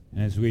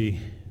As we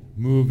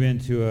move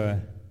into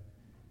a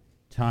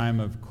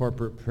time of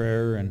corporate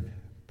prayer and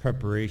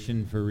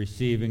preparation for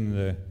receiving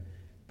the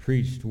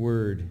preached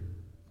word,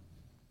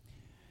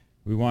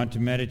 we want to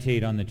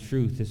meditate on the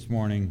truth this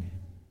morning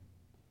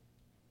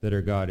that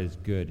our God is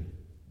good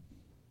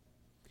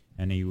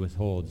and He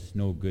withholds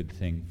no good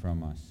thing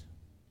from us,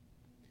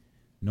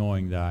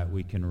 knowing that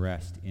we can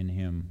rest in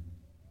Him.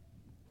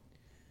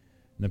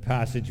 The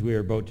passage we are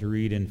about to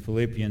read in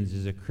Philippians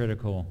is a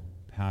critical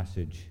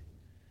passage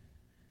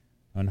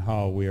on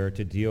how we are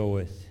to deal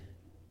with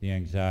the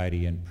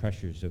anxiety and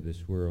pressures of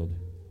this world.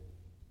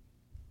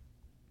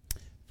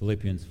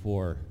 Philippians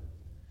 4,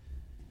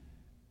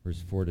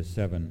 verse 4 to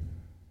 7.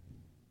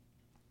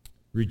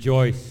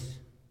 Rejoice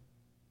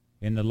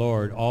in the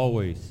Lord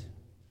always.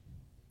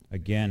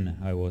 Again,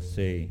 I will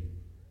say,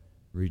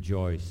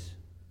 rejoice.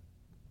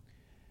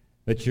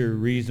 Let your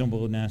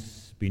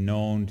reasonableness be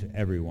known to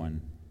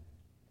everyone.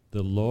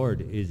 The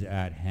Lord is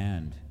at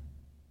hand.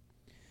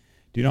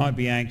 Do not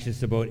be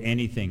anxious about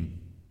anything,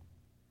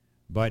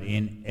 but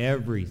in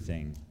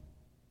everything,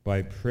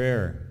 by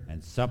prayer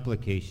and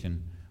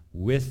supplication,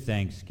 with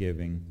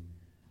thanksgiving,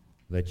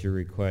 let your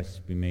requests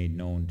be made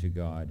known to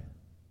God.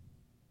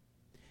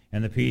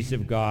 And the peace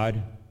of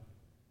God,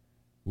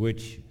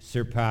 which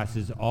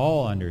surpasses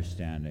all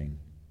understanding,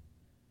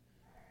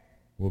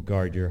 will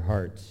guard your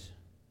hearts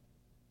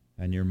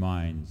and your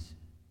minds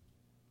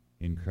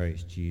in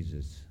Christ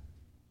Jesus.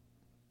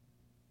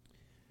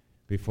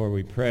 Before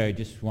we pray, I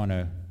just want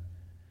to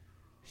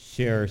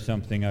share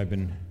something I've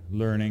been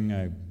learning,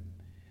 I've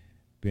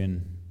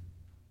been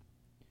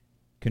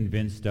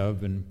convinced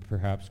of and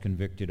perhaps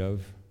convicted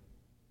of,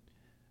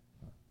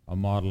 a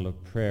model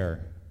of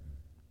prayer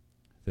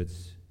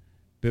that's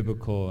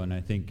biblical, and I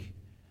think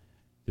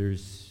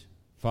there's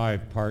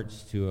 5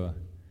 parts to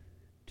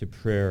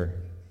prayer.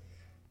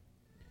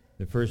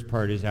 The first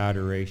part is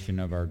adoration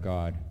of our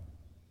God,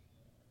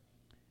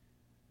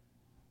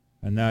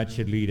 and that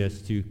should lead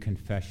us to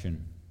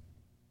confession,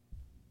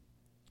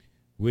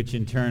 which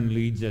in turn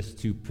leads us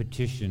to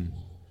petition,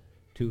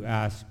 to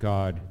ask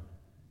God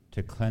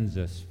to cleanse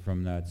us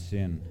from that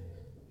sin.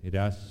 It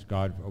asks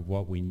God of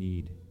what we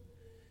need,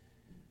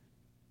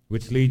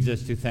 which leads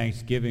us to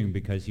thanksgiving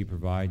because He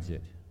provides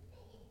it.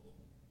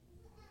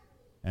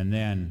 And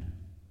then,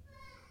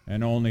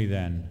 and only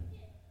then,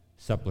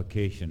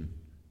 supplication,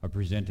 a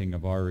presenting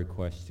of our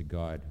requests to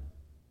God.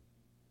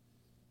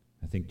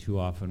 I think too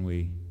often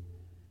we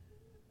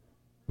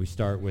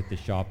start with the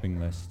shopping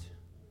list,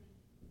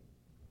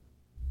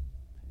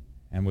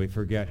 and we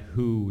forget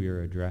who we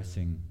are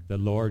addressing, the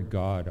Lord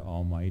God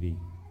Almighty.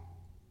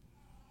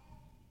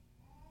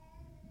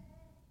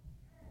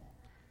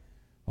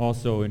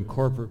 Also, in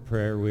corporate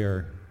prayer, we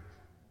are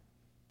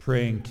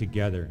praying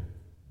together.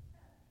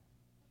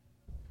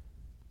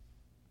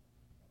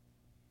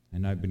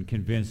 And I've been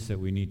convinced that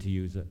we need to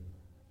use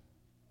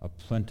a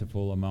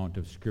plentiful amount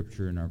of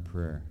Scripture in our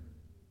prayer,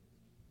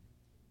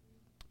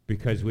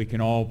 because we can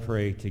all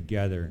pray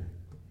together.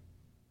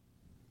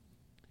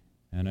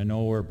 And I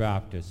know we're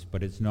Baptists,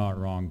 but it's not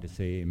wrong to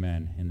say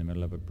amen in the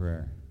middle of a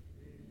prayer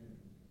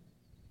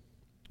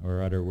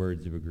or utter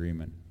words of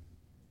agreement,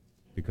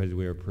 because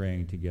we are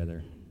praying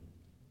together.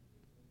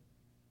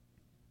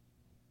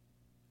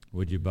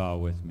 Would you bow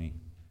with me?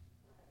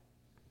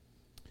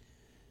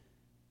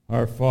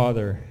 Our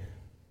Father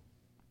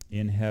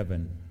in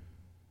heaven,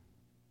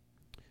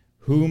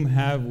 whom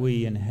have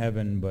we in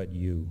heaven but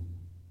you?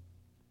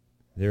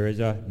 There is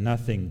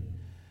nothing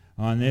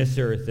on this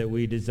earth that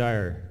we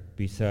desire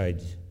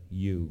besides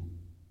you.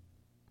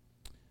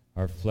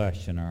 Our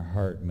flesh and our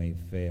heart may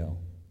fail,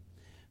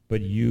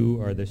 but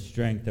you are the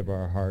strength of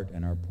our heart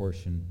and our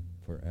portion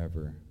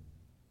forever.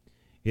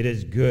 It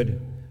is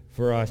good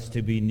for us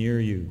to be near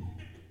you.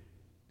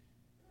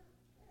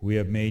 We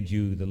have made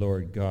you, the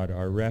Lord God,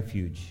 our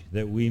refuge,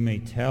 that we may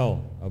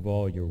tell of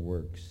all your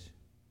works.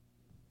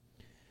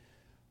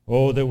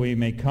 Oh, that we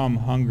may come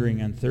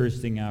hungering and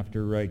thirsting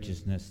after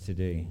righteousness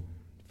today,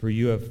 for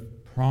you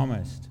have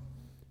promised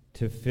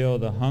to fill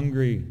the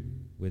hungry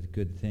with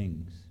good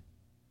things.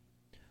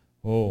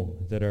 Oh,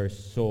 that our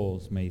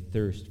souls may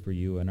thirst for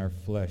you and our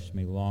flesh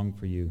may long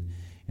for you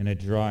in a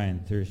dry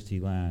and thirsty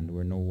land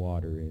where no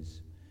water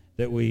is,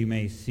 that we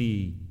may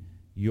see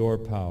your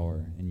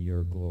power and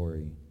your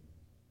glory.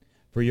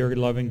 For your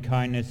loving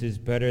kindness is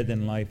better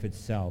than life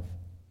itself.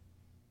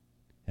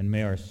 And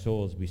may our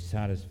souls be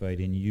satisfied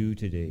in you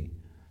today,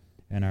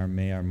 and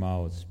may our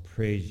mouths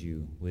praise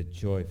you with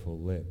joyful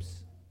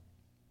lips.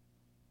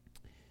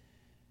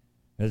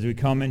 As we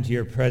come into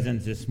your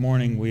presence this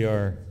morning, we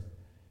are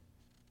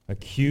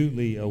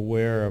acutely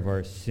aware of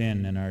our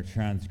sin and our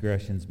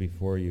transgressions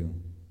before you.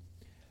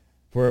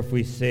 For if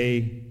we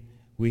say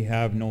we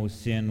have no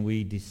sin,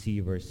 we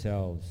deceive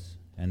ourselves,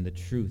 and the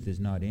truth is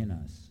not in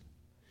us.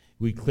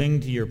 We cling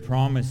to your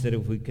promise that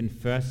if we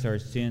confess our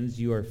sins,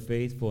 you are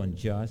faithful and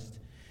just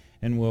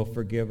and will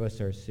forgive us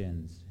our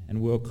sins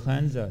and will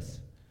cleanse us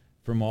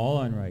from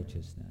all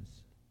unrighteousness.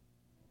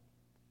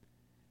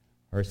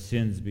 Our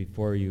sins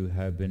before you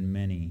have been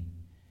many,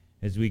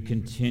 as we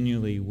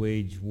continually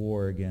wage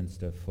war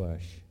against our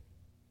flesh.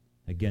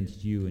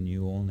 Against you and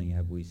you only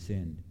have we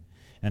sinned,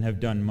 and have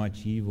done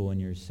much evil in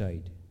your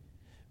sight.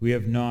 We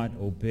have not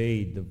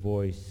obeyed the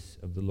voice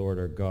of the Lord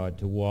our God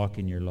to walk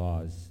in your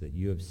laws that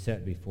you have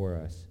set before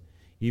us,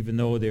 even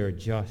though they are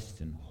just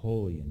and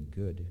holy and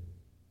good.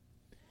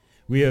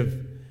 We have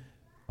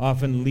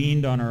often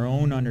leaned on our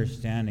own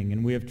understanding,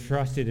 and we have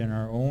trusted in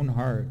our own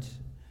hearts,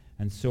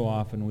 and so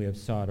often we have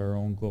sought our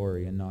own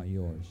glory and not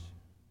yours.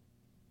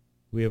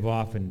 We have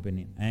often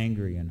been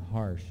angry and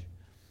harsh.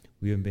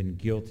 We have been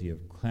guilty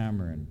of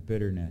clamor and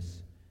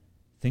bitterness,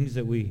 things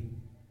that we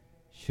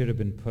should have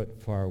been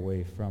put far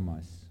away from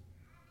us.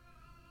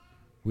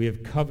 We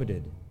have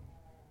coveted.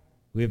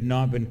 We have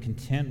not been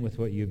content with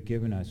what you have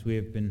given us. We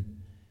have been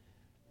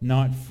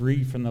not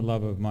free from the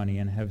love of money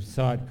and have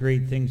sought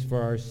great things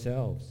for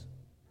ourselves.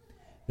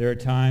 There are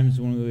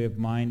times when we have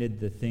minded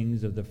the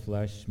things of the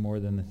flesh more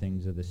than the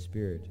things of the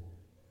Spirit,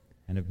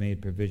 and have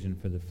made provision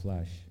for the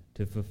flesh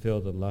to fulfill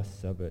the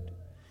lusts of it,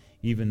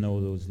 even though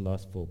those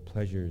lustful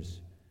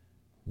pleasures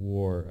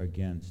war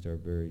against our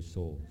very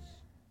souls.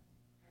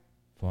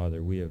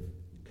 Father, we have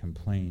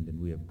complained and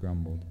we have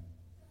grumbled.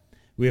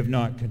 We have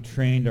not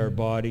trained our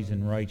bodies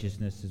in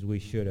righteousness as we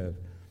should have,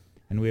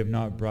 and we have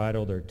not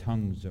bridled our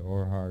tongues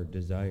or our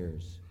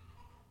desires.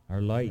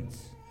 Our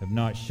lights have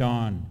not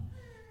shone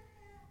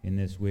in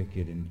this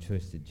wicked and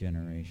twisted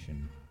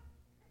generation.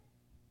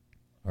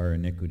 Our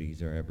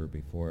iniquities are ever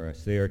before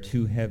us. They are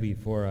too heavy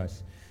for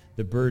us.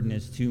 The burden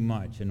is too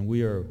much, and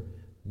we are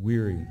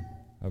weary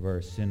of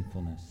our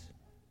sinfulness.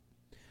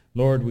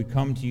 Lord, we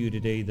come to you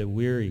today, the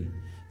weary,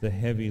 the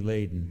heavy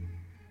laden,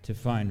 to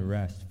find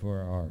rest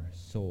for our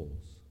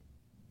souls.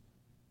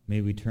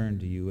 May we turn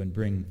to you and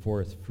bring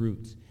forth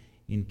fruits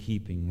in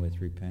keeping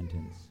with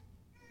repentance.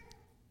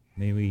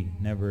 May we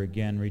never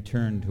again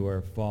return to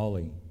our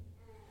folly.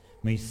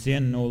 May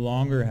sin no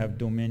longer have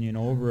dominion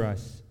over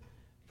us,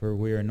 for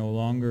we are no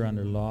longer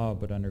under law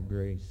but under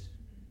grace.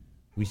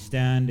 We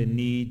stand in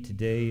need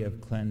today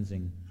of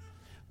cleansing.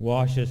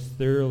 Wash us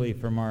thoroughly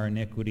from our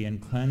iniquity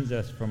and cleanse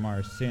us from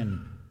our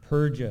sin.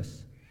 Purge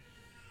us,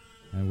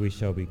 and we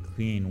shall be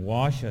clean.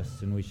 Wash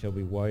us, and we shall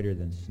be whiter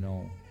than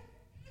snow.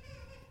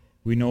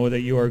 We know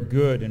that you are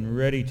good and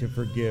ready to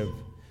forgive,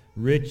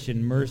 rich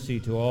in mercy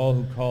to all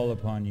who call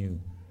upon you.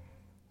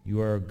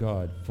 You are a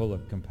God full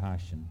of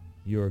compassion.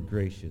 You are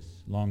gracious,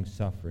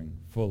 long-suffering,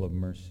 full of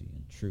mercy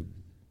and truth.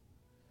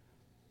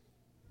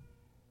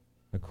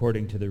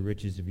 According to the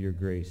riches of your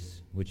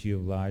grace, which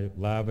you have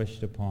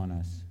lavished upon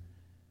us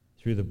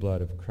through the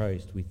blood of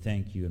Christ, we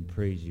thank you and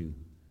praise you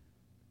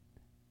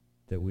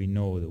that we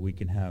know that we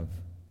can have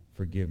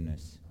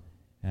forgiveness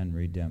and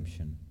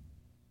redemption.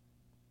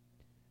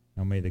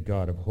 Now may the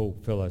God of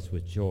hope fill us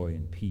with joy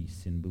and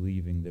peace in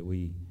believing that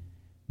we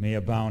may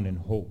abound in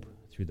hope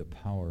through the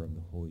power of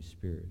the Holy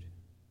Spirit.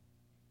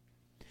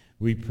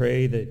 We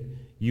pray that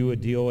you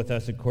would deal with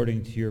us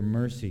according to your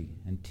mercy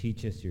and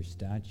teach us your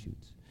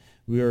statutes.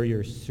 We are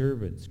your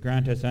servants.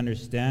 Grant us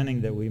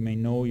understanding that we may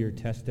know your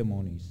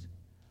testimonies.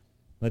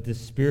 Let the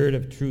Spirit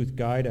of truth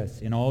guide us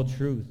in all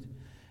truth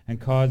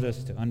and cause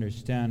us to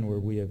understand where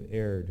we have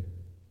erred.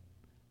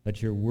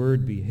 Let your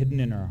word be hidden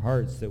in our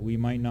hearts that we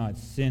might not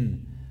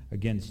sin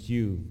against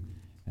you,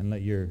 and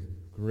let your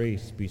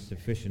grace be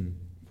sufficient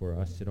for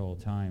us at all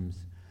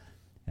times.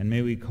 And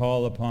may we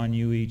call upon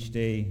you each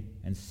day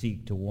and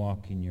seek to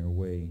walk in your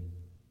way.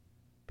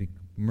 Be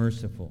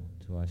merciful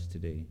to us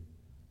today.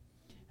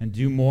 And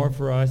do more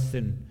for us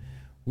than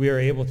we are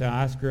able to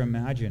ask or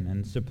imagine,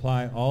 and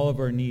supply all of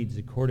our needs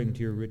according to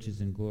your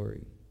riches and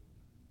glory.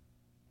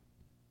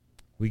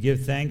 We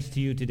give thanks to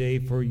you today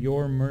for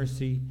your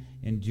mercy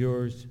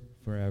endures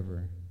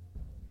forever.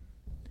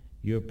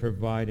 You have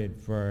provided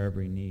for our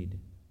every need.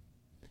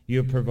 You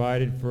have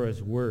provided for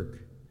us work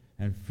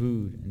and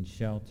food and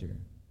shelter.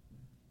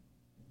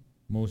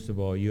 Most of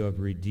all, you have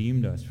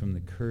redeemed us from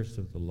the curse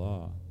of the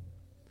law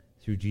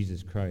through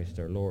Jesus Christ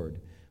our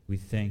Lord. We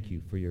thank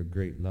you for your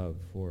great love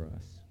for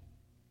us.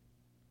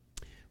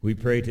 We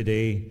pray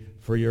today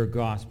for your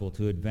gospel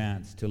to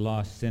advance to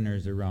lost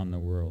sinners around the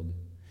world.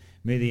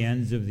 May the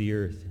ends of the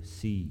earth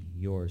see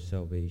your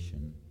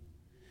salvation.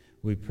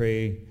 We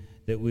pray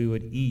that we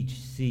would each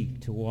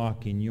seek to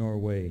walk in your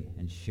way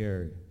and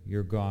share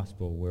your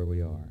gospel where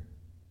we are.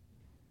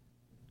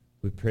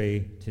 We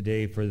pray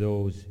today for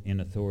those in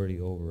authority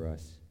over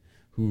us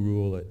who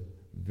rule at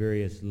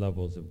various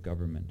levels of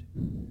government.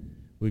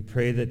 We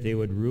pray that they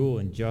would rule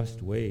in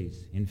just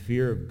ways, in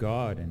fear of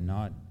God and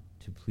not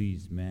to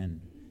please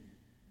men.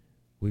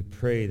 We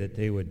pray that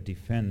they would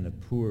defend the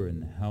poor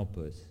and the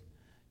helpless,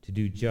 to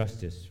do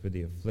justice for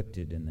the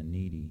afflicted and the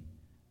needy,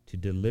 to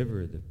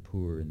deliver the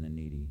poor and the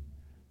needy,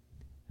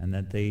 and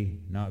that they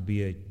not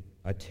be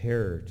a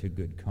terror to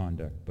good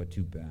conduct, but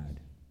to bad.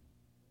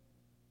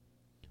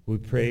 We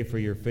pray for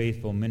your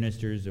faithful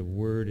ministers of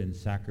word and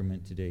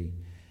sacrament today,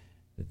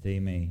 that they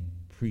may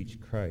preach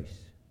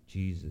Christ,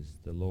 Jesus,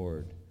 the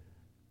Lord,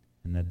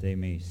 and that they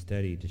may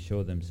study to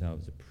show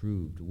themselves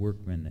approved,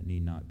 workmen that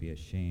need not be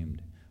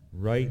ashamed,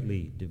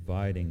 rightly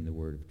dividing the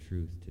word of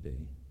truth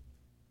today.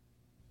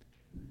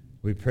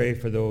 We pray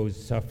for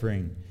those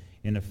suffering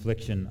in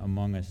affliction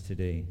among us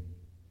today.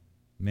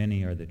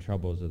 Many are the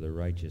troubles of the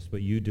righteous,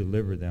 but you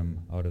deliver them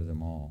out of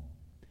them all.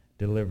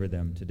 Deliver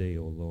them today,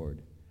 O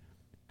Lord.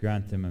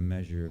 Grant them a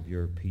measure of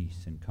your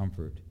peace and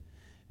comfort,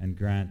 and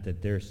grant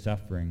that their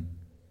suffering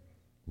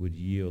would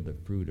yield the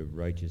fruit of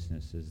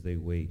righteousness as they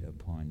wait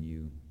upon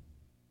you.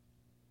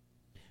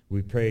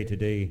 We pray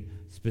today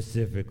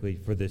specifically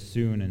for the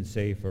soon and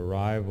safe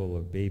arrival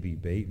of baby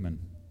Bateman.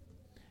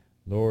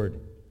 Lord,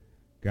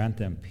 grant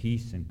them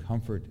peace and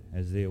comfort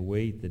as they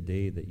await the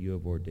day that you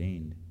have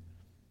ordained.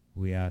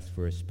 We ask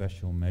for a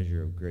special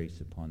measure of grace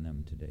upon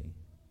them today.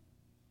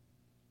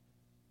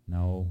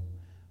 Now,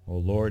 O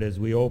Lord, as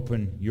we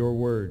open your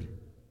word,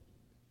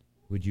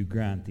 would you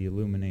grant the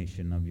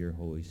illumination of your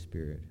Holy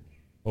Spirit?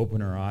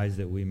 Open our eyes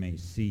that we may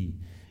see,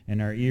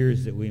 and our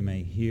ears that we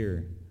may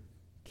hear.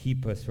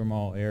 Keep us from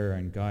all error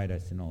and guide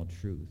us in all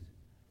truth.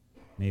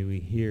 May we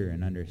hear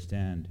and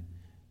understand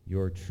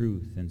your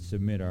truth and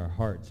submit our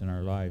hearts and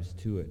our lives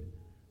to it,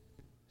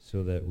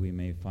 so that we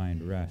may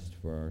find rest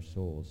for our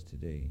souls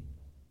today.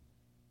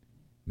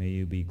 May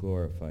you be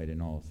glorified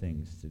in all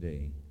things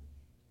today.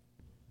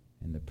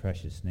 In the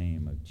precious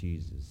name of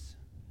Jesus,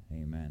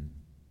 amen.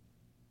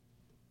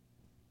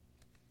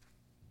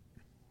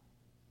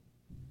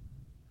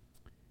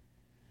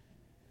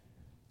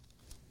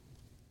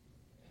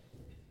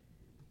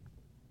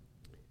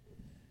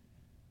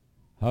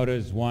 How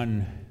does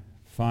one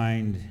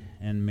find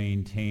and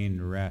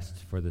maintain rest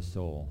for the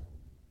soul?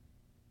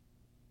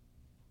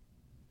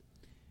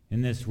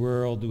 In this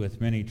world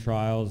with many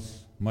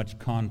trials, much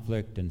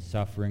conflict and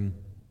suffering,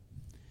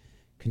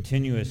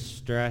 continuous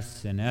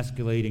stress and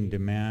escalating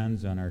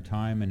demands on our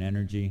time and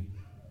energy,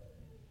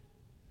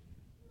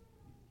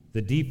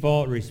 the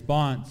default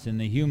response in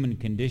the human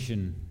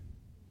condition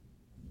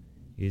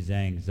is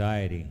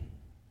anxiety,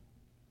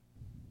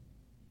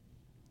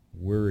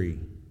 worry,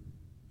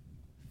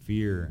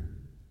 fear,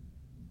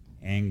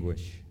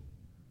 anguish.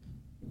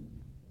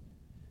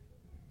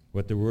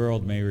 What the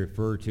world may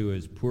refer to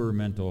as poor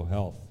mental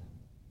health.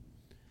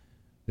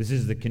 This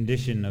is the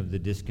condition of the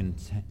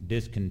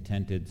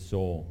discontented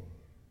soul,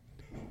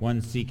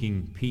 one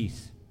seeking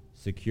peace,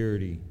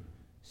 security,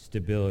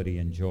 stability,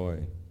 and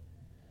joy.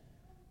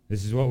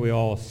 This is what we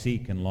all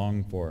seek and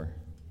long for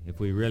if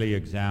we really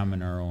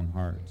examine our own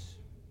hearts.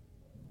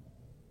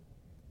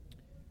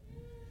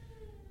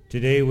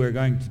 Today we're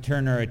going to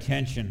turn our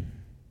attention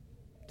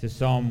to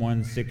Psalm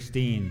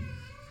 116,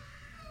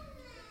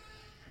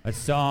 a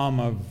psalm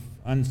of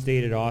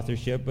unstated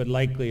authorship, but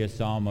likely a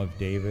psalm of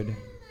David,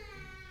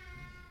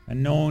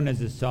 and known as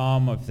a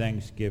psalm of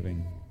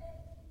thanksgiving.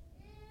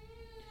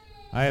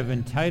 I have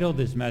entitled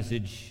this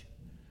message,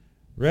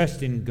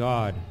 Rest in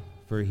God,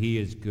 for He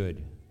is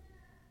Good.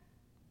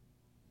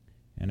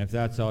 And if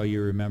that's all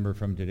you remember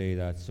from today,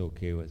 that's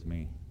okay with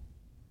me.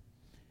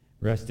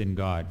 Rest in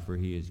God, for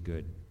He is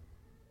good.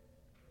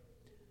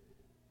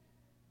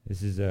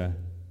 This is a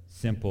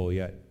simple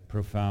yet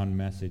profound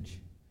message,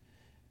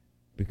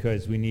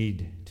 because we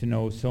need to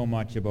know so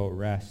much about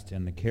rest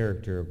and the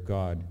character of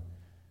God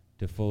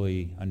to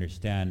fully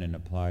understand and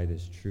apply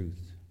this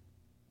truth.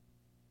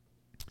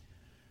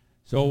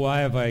 So why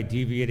have I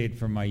deviated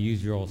from my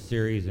usual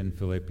series in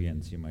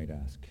Philippians, you might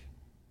ask?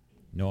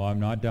 No, I'm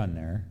not done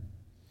there.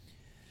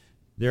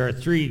 There are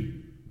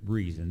 3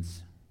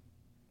 reasons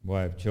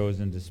why I've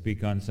chosen to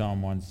speak on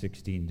Psalm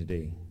 116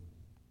 today.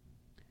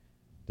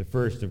 The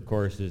first, of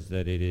course, is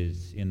that it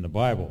is in the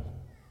Bible.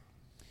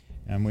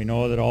 And we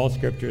know that all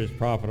Scripture is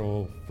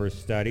profitable for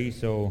study,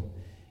 so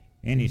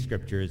any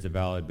Scripture is a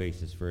valid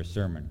basis for a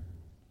sermon.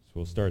 So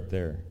we'll start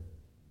there.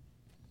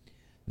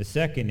 The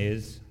second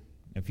is,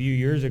 a few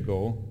years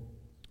ago,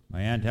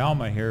 my Aunt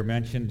Alma here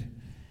mentioned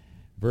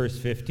verse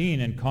 15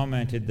 and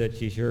commented that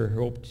she sure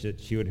hoped that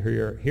she would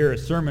hear a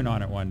sermon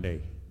on it one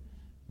day.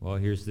 Well,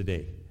 here's the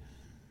day.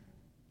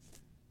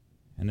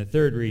 And the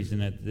third reason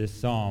that this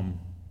psalm,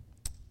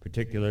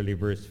 particularly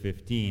verse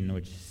 15,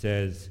 which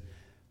says,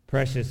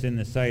 "Precious in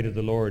the sight of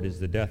the Lord is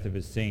the death of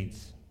his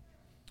saints,"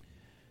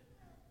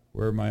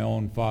 were my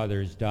own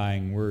father's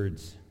dying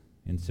words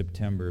in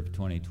September of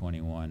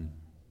 2021.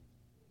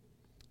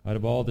 Out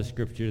of all the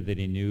scripture that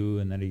he knew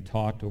and that he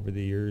taught over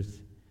the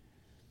years,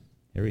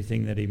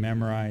 everything that he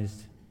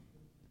memorized,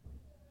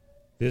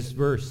 this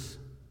verse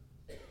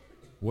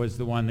was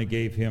the one that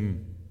gave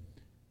him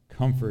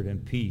comfort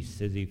and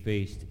peace as he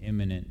faced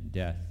imminent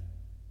death.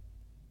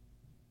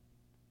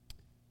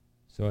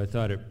 So I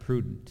thought it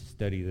prudent to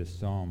study this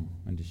psalm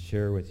and to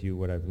share with you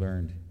what I've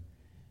learned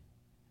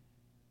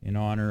in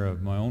honor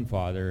of my own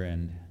father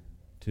and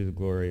to the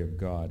glory of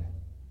God.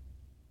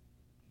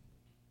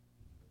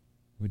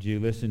 Would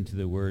you listen to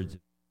the words of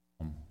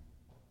the psalm?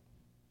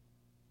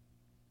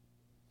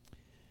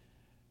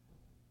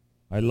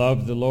 I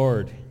love the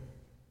Lord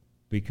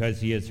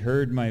because he has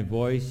heard my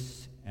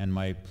voice and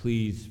my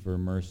pleas for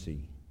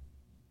mercy.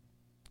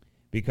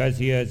 Because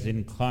he has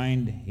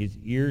inclined his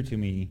ear to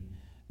me,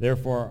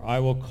 therefore I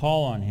will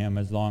call on him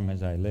as long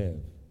as I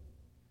live.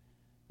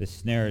 The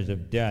snares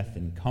of death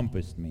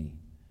encompassed me.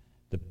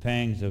 The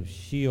pangs of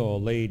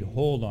Sheol laid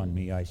hold on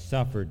me. I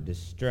suffered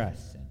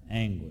distress and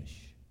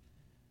anguish.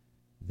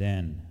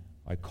 Then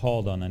I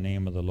called on the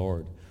name of the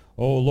Lord.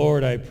 O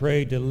Lord, I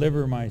pray,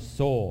 deliver my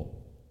soul.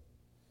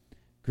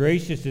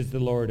 Gracious is the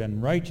Lord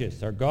and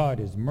righteous. Our God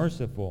is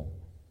merciful.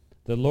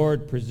 The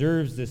Lord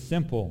preserves the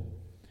simple.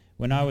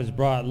 When I was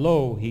brought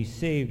low, he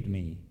saved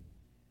me.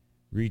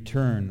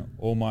 Return,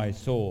 O my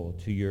soul,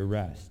 to your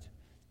rest,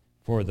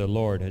 for the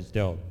Lord has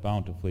dealt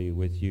bountifully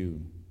with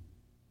you.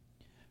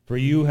 For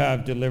you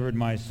have delivered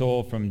my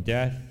soul from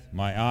death,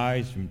 my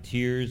eyes from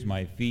tears,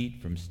 my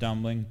feet from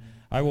stumbling.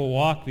 I will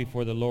walk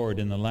before the Lord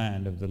in the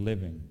land of the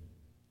living.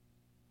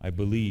 I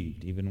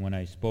believed, even when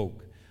I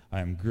spoke, I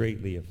am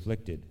greatly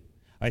afflicted.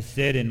 I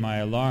said in my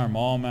alarm,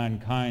 all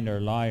mankind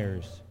are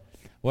liars.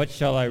 What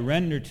shall I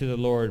render to the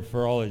Lord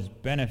for all his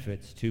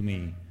benefits to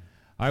me?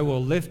 I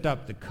will lift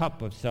up the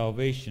cup of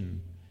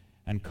salvation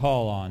and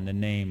call on the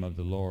name of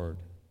the Lord.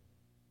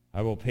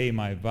 I will pay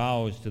my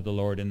vows to the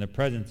Lord in the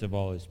presence of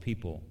all his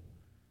people.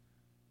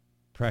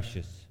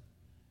 Precious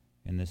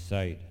in the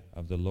sight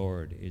of the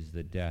Lord is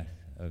the death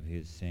of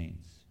his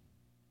saints.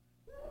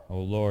 O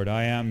Lord,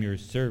 I am your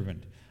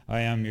servant.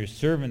 I am your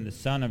servant, the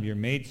son of your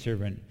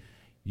maidservant.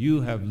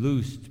 You have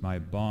loosed my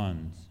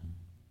bonds.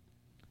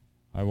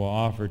 I will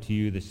offer to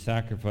you the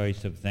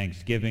sacrifice of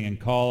thanksgiving and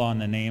call on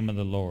the name of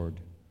the Lord.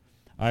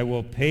 I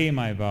will pay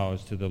my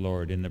vows to the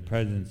Lord in the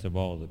presence of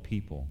all the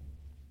people.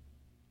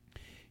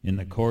 In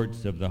the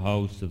courts of the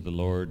house of the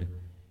Lord,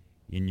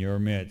 in your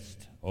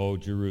midst, O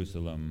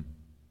Jerusalem,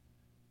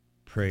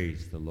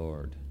 praise the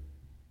Lord.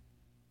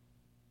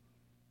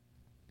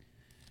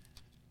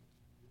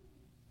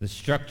 The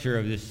structure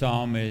of this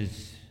psalm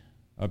is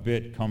a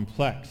bit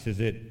complex as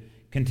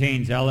it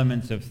contains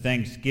elements of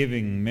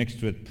thanksgiving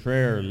mixed with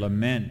prayer,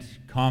 lament,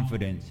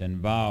 confidence, and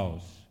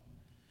vows.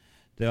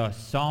 The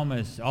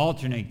psalmist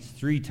alternates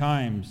 3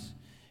 times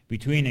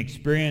between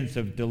experience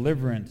of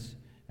deliverance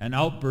and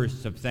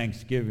outbursts of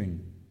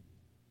thanksgiving.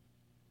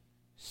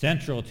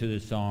 Central to the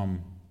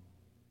psalm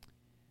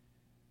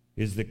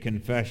is the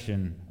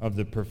confession of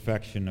the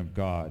perfection of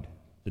God,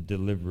 the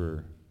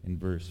deliverer, in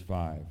verse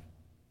 5.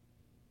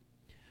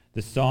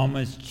 The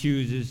psalmist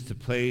chooses to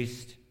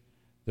place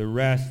the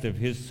rest of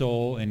his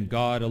soul in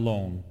God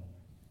alone,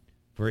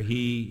 for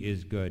he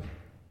is good.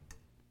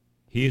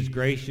 He is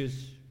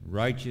gracious,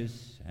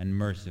 righteous, and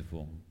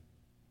merciful.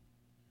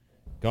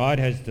 God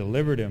has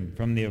delivered him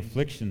from the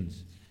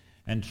afflictions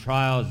and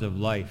trials of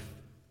life,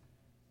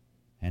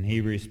 and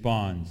he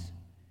responds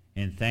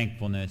in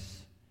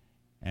thankfulness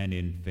and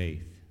in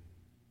faith.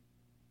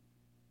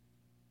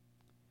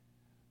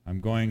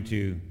 I'm going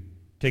to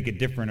take a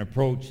different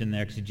approach in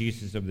the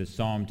exegesis of this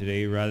psalm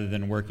today rather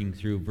than working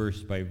through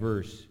verse by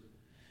verse.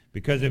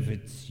 Because of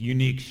its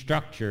unique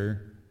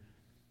structure,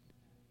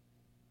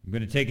 I'm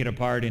going to take it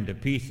apart into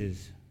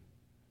pieces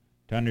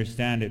to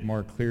understand it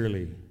more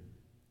clearly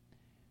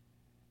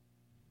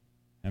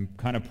and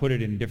kind of put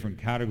it in different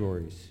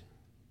categories.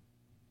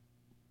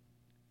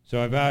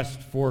 So I've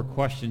asked 4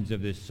 questions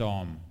of this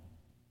psalm.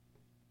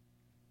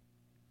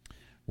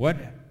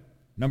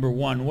 Number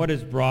 1, what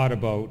has brought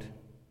about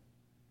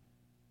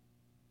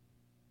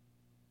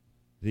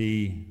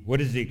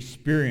what is the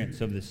experience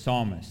of the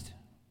psalmist?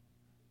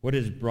 What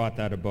has brought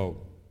that about?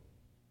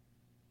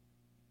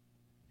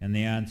 And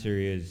the answer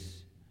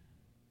is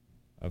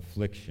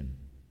affliction.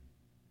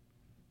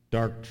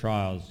 Dark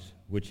trials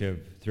which have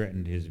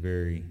threatened his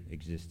very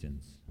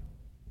existence.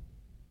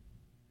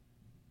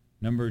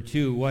 Number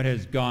 2, what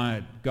has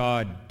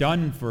God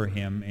done for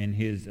him in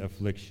his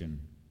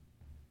affliction?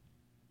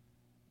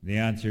 The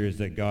answer is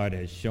that God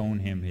has shown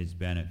him his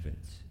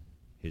benefits,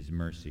 his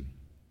mercy.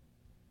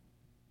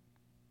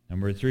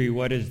 Number 3,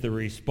 what is the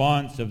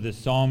response of the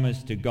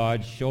psalmist to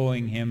God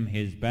showing him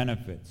his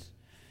benefits?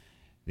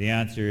 The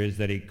answer is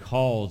that he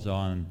calls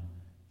on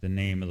the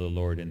name of the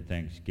Lord in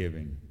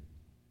thanksgiving.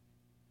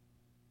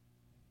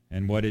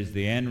 And what is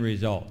the end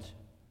result?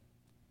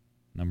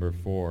 Number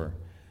 4,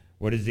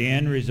 what is the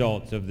end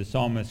result of the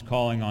psalmist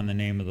calling on the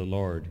name of the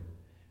Lord?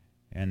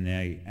 And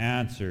the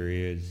answer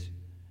is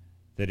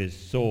that his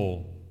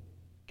soul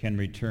can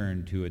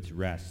return to its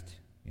rest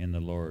in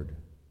the Lord.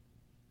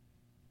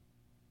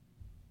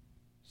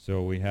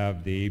 So we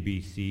have the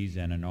ABCs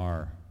and an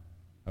R.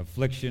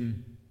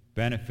 Affliction,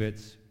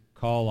 benefits,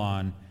 call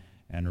on,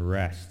 and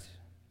rest.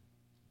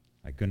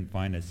 I couldn't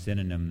find a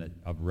synonym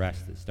of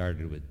rest that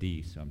started with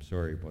D, so I'm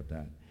sorry about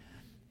that.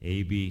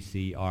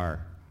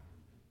 A-B-C-R.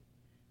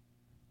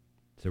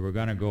 So we're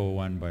going to go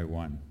one by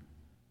one.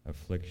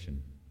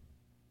 Affliction.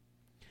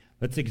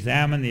 Let's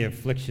examine the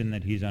affliction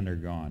that he's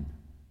undergone.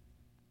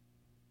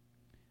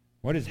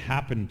 What has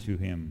happened to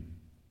him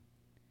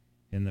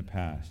in the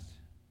past?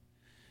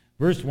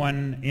 Verse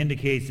 1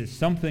 indicates that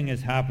something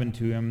has happened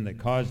to him that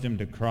caused him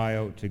to cry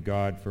out to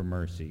God for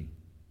mercy.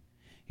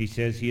 He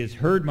says, he has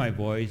heard my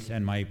voice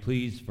and my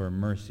pleas for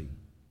mercy.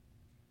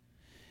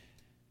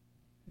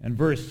 And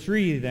verse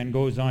 3 then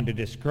goes on to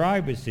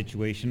describe his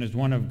situation as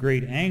one of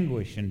great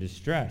anguish and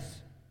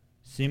distress,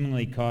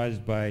 seemingly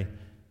caused by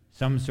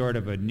some sort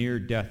of a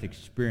near-death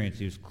experience.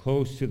 He was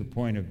close to the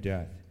point of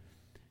death.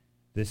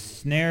 The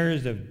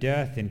snares of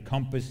death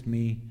encompassed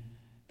me.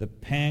 The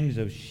pangs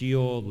of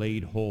Sheol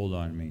laid hold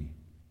on me.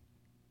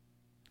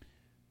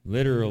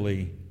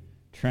 Literally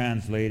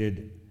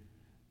translated,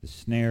 the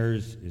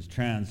snares is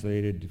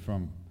translated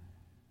from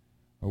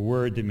a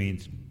word that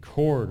means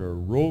cord or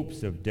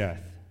ropes of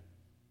death.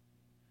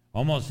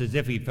 Almost as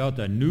if he felt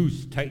a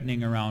noose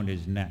tightening around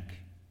his neck.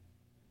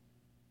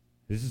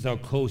 This is how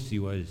close he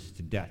was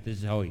to death. This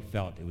is how he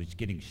felt. It was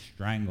getting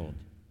strangled.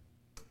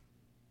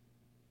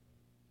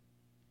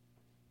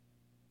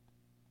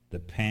 The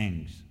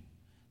pangs,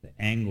 the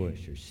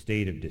anguish or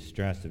state of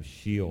distress of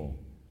Sheol,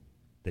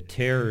 the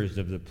terrors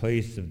of the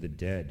place of the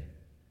dead.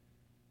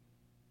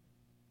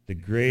 The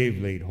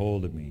grave laid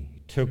hold of me.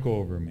 He took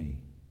over me.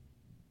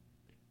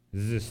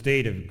 This is a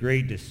state of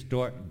great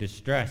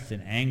distress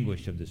and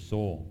anguish of the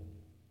soul.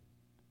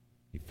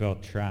 He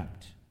felt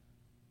trapped.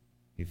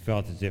 He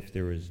felt as if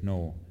there was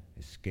no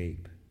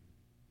escape.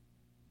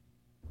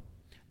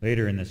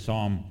 Later in the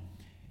psalm,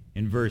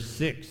 in verse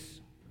 6,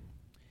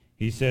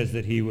 he says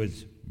that he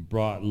was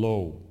brought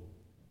low.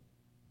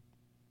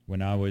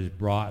 When I was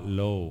brought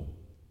low,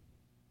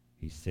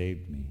 he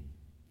saved me.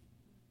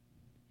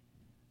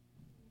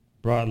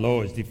 Brought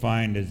low is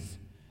defined as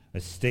a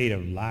state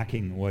of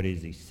lacking what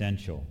is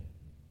essential.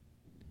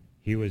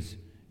 He was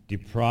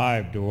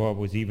deprived of what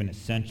was even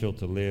essential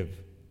to live.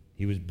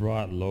 He was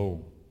brought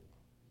low.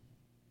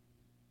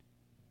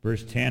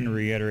 Verse 10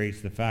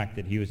 reiterates the fact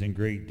that he was in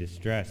great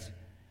distress.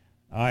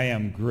 I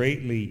am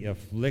greatly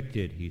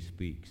afflicted, he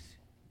speaks.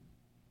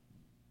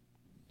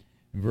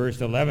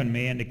 Verse 11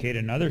 may indicate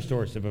another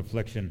source of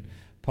affliction,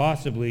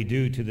 possibly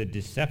due to the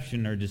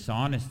deception or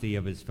dishonesty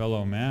of his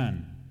fellow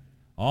man.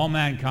 All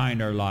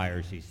mankind are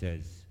liars, he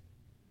says.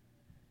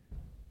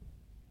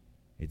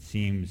 It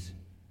seems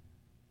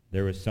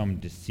there was some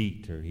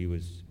deceit, or he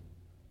was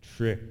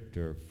tricked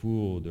or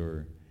fooled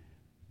or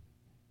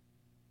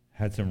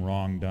had some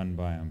wrong done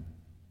by him.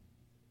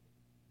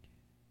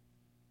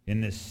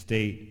 In this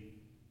state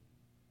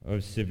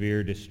of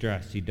severe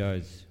distress, he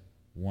does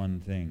one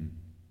thing.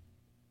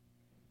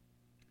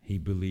 He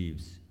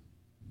believes,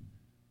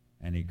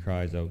 and he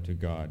cries out to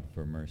God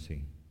for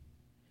mercy.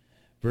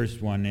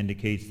 Verse 1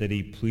 indicates that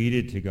he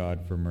pleaded to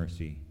God for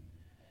mercy.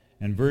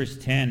 And verse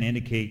 10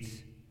 indicates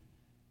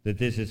that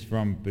this is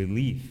from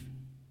belief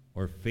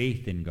or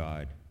faith in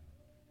God.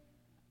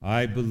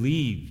 I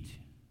believed,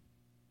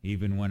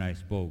 even when I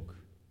spoke,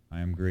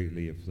 I am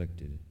greatly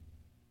afflicted.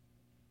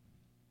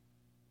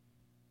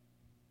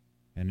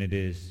 And it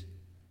is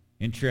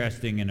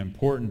interesting and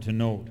important to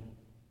note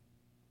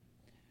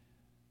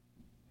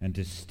and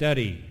to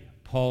study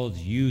Paul's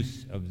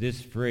use of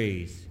this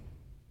phrase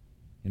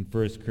in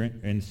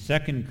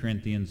 2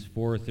 Corinthians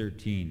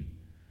 4:13.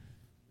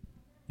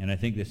 And I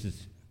think this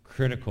is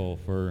critical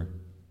for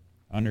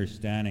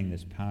understanding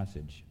this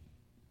passage.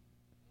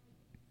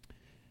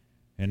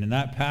 And in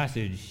that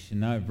passage, in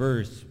that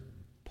verse,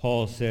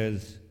 Paul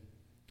says,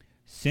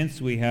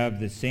 since we have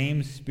the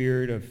same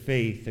spirit of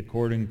faith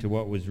according to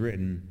what was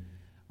written,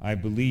 I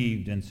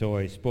believed and so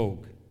I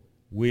spoke.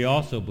 We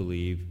also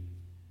believe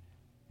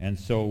and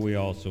so we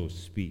also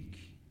speak.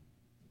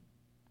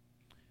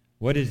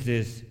 What is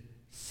this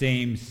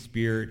same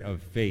spirit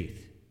of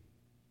faith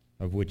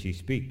of which he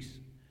speaks?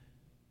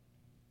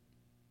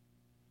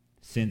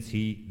 Since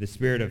the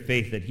spirit of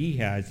faith that he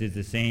has is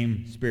the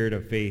same spirit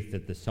of faith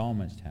that the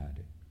psalmist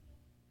had.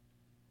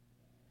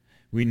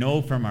 We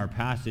know from our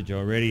passage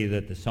already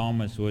that the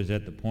psalmist was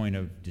at the point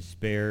of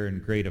despair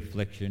and great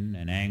affliction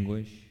and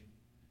anguish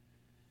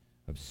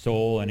of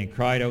soul, and he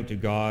cried out to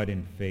God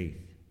in faith.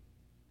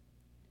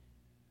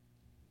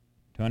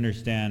 To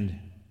understand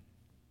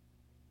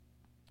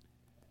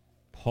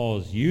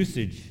Paul's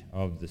usage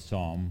of the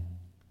psalm,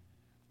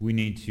 we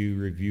need to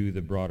review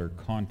the broader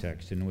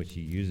context in which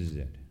he uses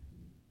it.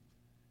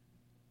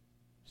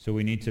 So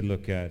we need to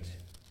look at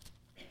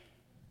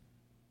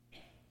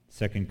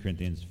 2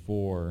 Corinthians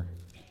 4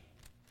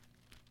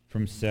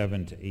 from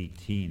 7 to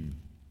 18.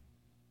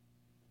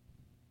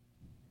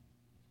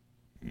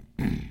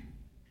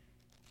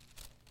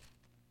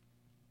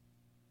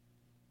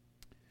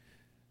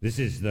 This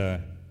is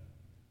the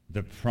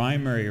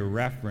primary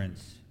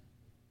reference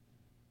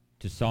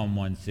to Psalm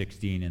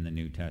 116 in the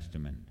New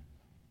Testament.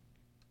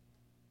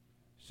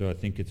 So I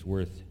think it's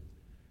worth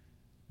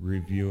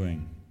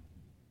reviewing.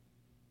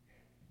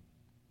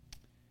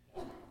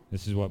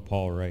 This is what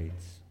Paul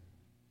writes.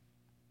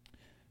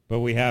 But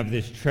we have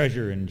this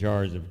treasure in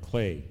jars of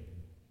clay,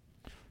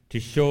 to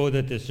show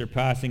that the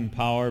surpassing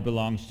power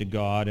belongs to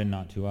God and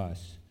not to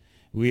us.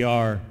 We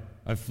are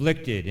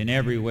afflicted in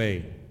every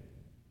way,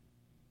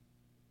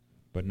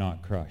 but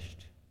not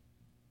crushed.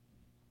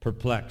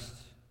 Perplexed,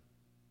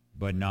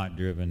 but not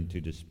driven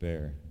to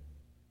despair.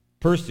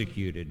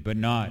 Persecuted, but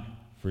not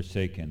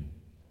forsaken.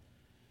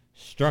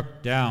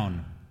 Struck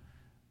down,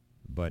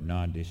 but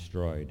not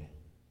destroyed.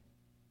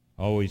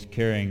 Always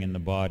carrying in the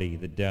body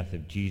the death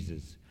of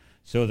Jesus,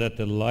 so that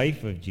the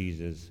life of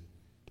Jesus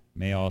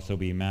may also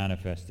be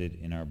manifested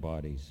in our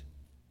bodies.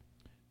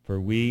 For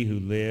we who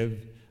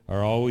live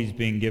are always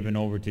being given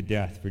over to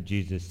death for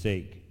Jesus'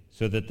 sake,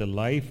 so that the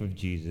life of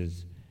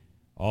Jesus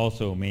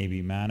also may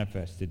be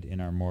manifested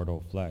in our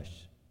mortal flesh.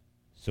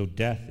 So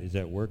death is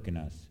at work in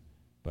us,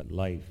 but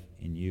life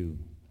in you.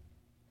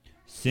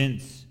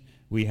 Since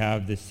we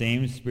have the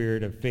same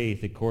spirit of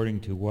faith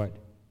according to what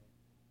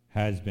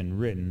has been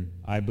written,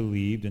 I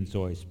believed, and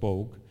so I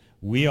spoke.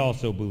 We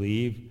also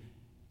believe,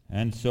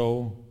 and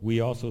so we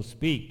also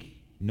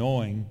speak,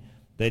 knowing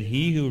that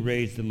he who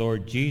raised the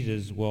Lord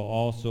Jesus will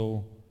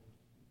also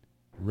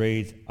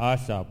raise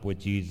us up with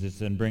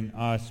Jesus and bring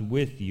us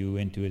with you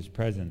into his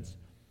presence.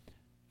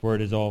 For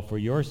it is all for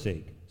your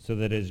sake, so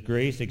that as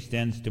grace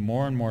extends to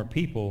more and more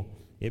people,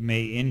 it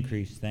may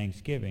increase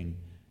thanksgiving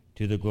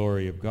to the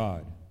glory of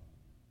God.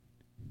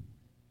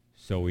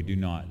 So we do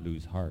not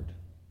lose heart.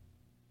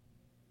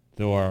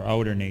 Though our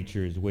outer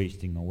nature is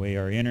wasting away,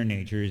 our inner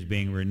nature is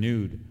being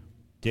renewed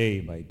day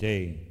by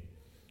day.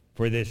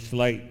 For this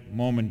slight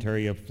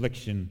momentary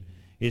affliction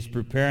is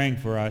preparing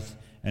for us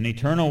an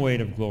eternal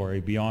weight of glory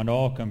beyond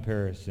all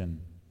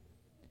comparison,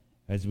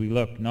 as we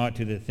look not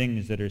to the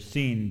things that are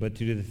seen, but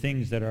to the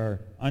things that are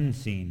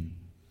unseen.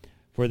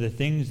 For the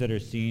things that are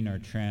seen are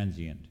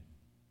transient,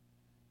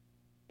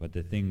 but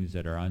the things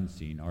that are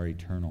unseen are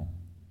eternal.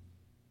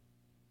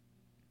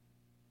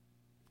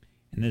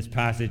 In this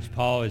passage,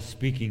 Paul is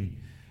speaking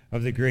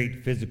of the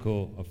great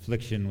physical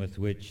affliction with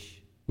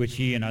which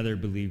he and other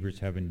believers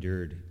have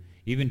endured,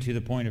 even to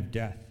the point of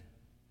death,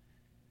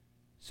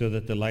 so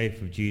that the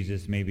life of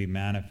Jesus may be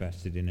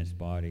manifested in his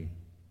body.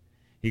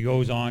 He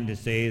goes on to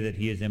say that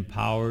he is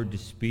empowered to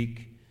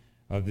speak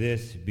of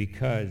this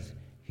because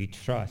he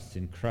trusts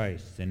in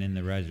Christ and in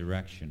the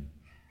resurrection.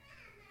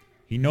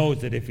 He knows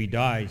that if he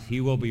dies,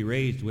 he will be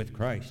raised with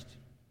Christ.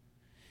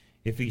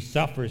 If he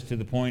suffers to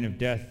the point of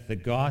death, the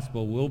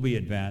gospel will be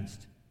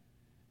advanced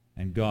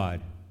and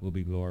God will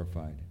be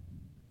glorified.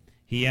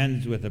 He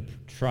ends with a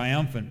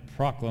triumphant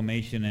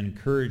proclamation and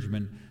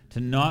encouragement to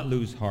not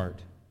lose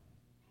heart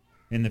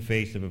in the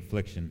face of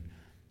affliction,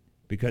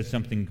 because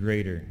something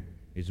greater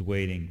is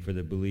waiting for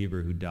the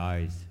believer who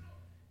dies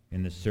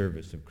in the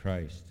service of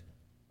Christ.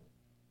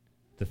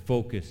 The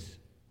focus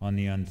on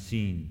the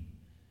unseen,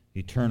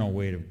 eternal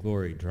weight of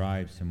glory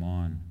drives him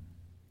on.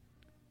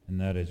 And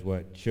that is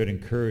what should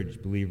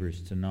encourage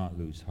believers to not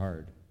lose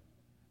heart.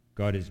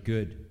 God is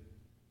good.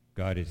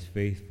 God is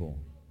faithful.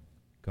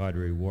 God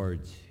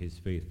rewards his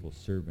faithful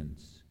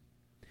servants.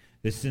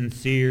 This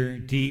sincere,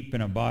 deep,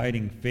 and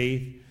abiding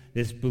faith,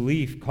 this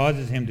belief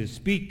causes him to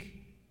speak.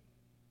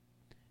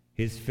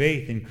 His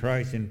faith in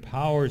Christ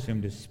empowers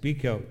him to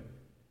speak out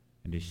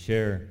and to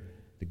share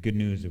the good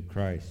news of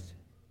Christ,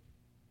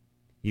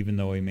 even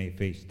though he may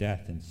face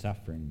death and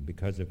suffering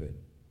because of it.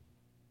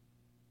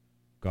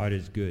 God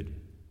is good,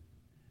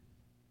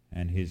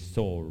 and his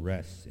soul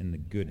rests in the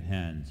good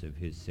hands of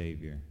his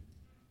Savior.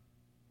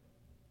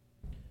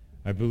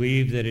 I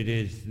believe that it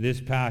is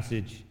this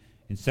passage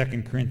in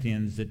 2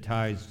 Corinthians that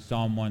ties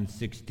Psalm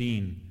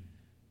 116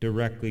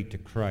 directly to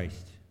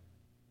Christ,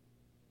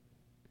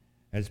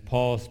 as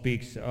Paul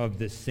speaks of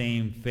the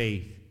same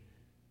faith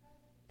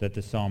that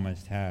the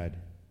psalmist had.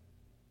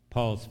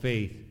 Paul's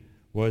faith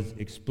was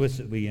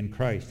explicitly in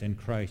Christ and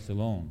Christ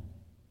alone.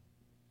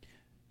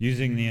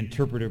 Using the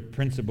interpretive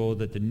principle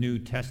that the New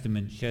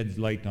Testament sheds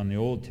light on the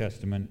Old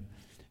Testament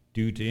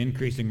due to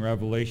increasing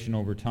revelation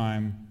over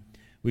time,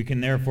 we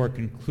can therefore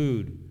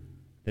conclude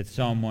that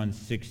Psalm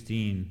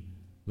 116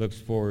 looks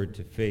forward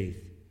to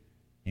faith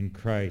in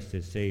Christ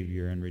as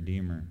Savior and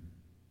Redeemer.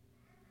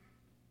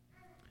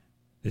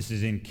 This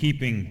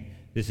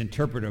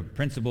interpretive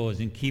principle is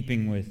in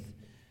keeping with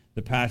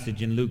the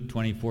passage in Luke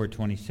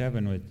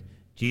 24:27 with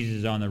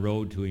Jesus on the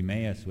road to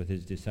Emmaus with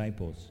his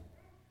disciples.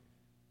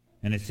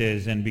 And it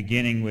says, and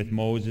beginning with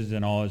Moses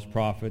and all his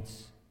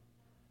prophets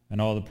and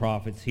all the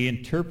prophets, he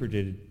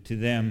interpreted to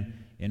them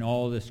in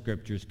all the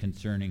scriptures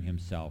concerning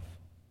himself.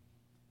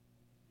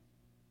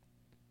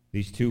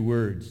 These two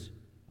words,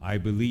 I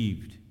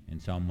believed, in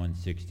Psalm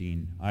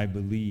 116, I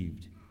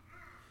believed,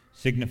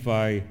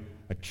 signify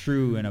a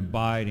true and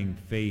abiding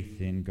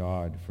faith in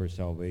God for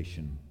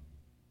salvation.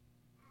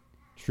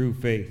 True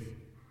faith,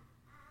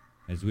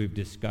 as we've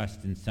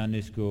discussed in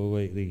Sunday school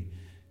lately,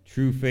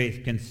 true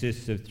faith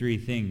consists of three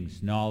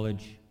things: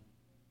 knowledge,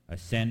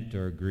 assent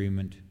or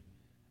agreement,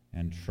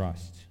 and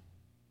trust.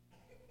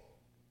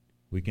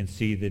 We can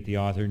see that the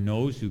author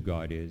knows who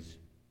God is,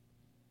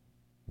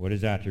 what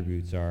his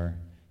attributes are.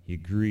 He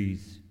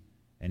agrees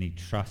and he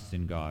trusts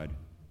in God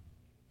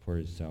for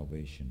his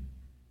salvation.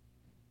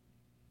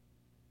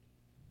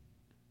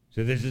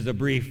 So this is a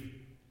brief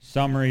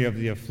summary of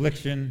the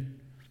affliction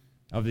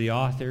of the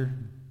author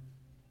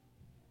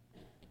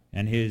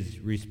and his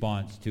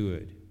response to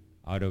it.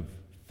 Out of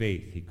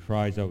faith, he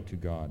cries out to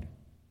God.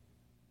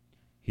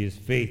 He has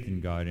faith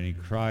in God and he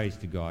cries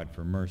to God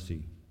for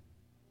mercy.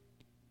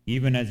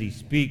 Even as he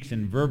speaks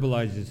and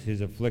verbalizes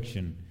his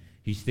affliction,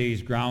 he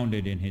stays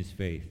grounded in his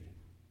faith.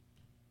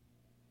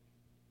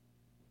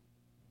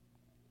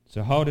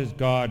 So how does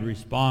God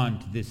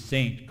respond to this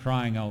saint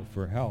crying out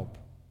for help?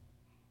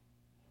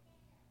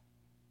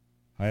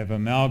 I have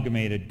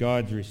amalgamated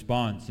God's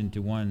response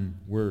into one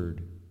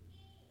word,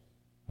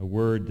 a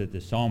word that the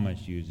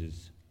psalmist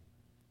uses,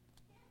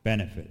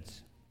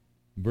 benefits.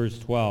 Verse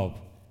 12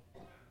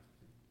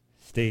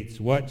 states,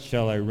 "What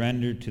shall I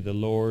render to the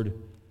Lord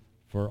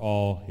for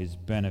all his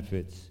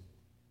benefits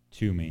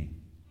to me?"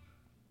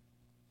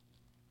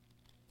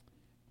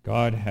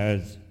 God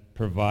has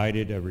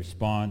provided a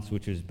response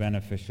which is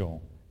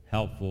beneficial,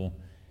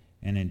 helpful,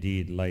 and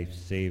indeed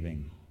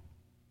life-saving.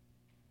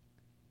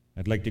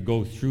 I'd like to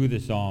go through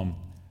the psalm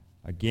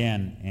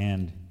again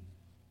and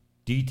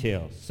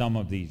detail some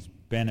of these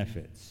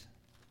benefits.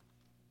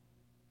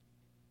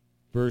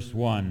 Verse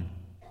 1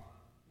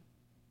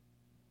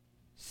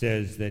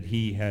 says that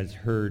he has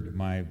heard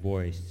my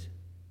voice.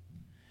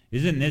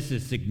 Isn't this a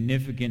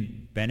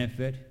significant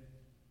benefit?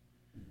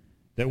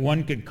 That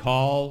one could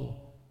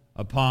call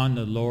upon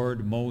the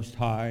Lord Most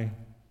High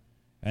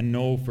and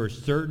know for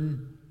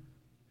certain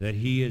that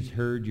he has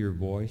heard your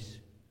voice?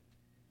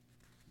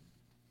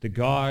 The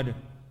God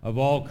of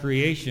all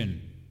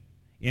creation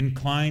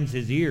inclines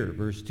his ear,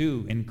 verse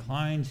 2,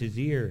 inclines his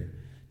ear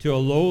to a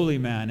lowly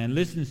man and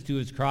listens to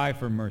his cry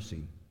for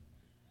mercy.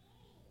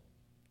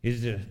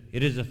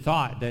 It is a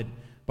thought that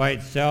by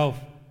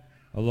itself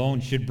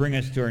alone should bring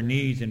us to our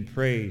knees in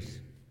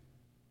praise,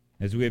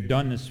 as we have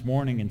done this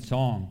morning in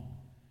song,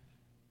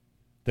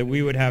 that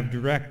we would have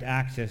direct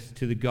access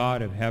to the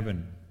God of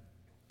heaven,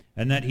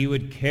 and that he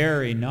would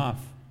care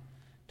enough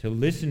to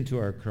listen to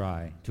our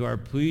cry, to our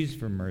pleas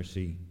for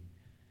mercy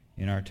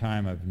in our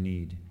time of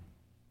need.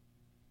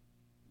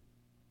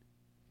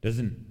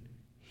 Doesn't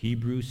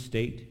Hebrews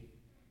state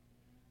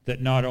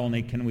that not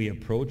only can we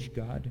approach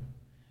God,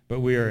 but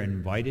we are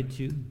invited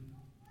to,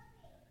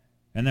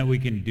 and that we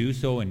can do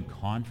so in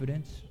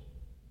confidence?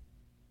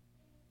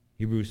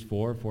 Hebrews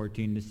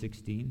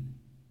 4:14-16.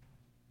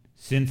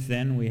 Since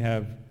then we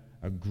have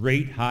a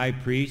great high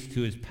priest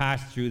who has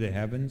passed through the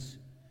heavens,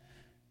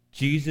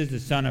 Jesus, the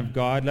Son of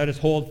God. Let us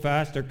hold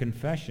fast our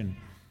confession,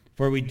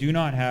 for we do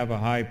not have a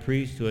high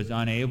priest who is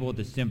unable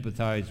to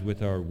sympathize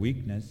with our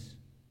weakness,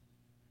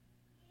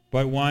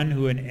 but one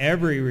who in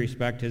every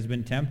respect has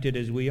been tempted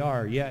as we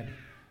are, yet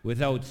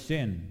without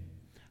sin.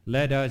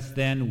 Let us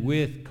then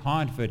with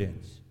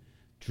confidence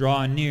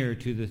draw near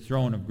to the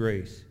throne of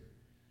grace,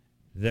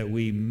 that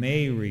we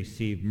may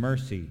receive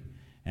mercy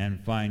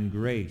and find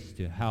grace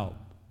to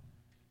help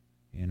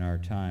in our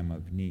time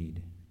of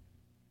need.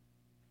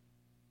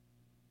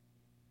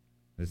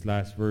 This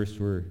last verse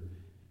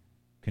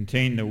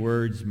contained the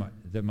words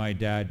that my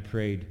dad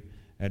prayed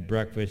at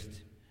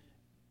breakfast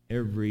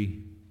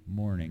every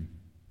morning.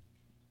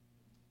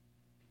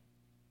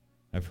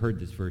 I've heard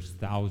this verse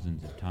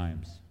thousands of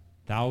times.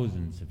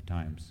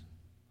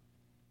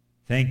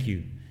 Thank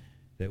you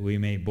that we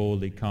may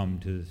boldly come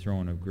to the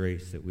throne of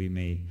grace, that we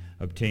may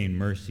obtain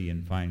mercy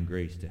and find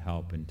grace to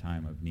help in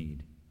time of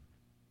need.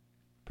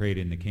 Prayed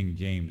in the King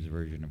James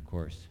Version, of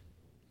course.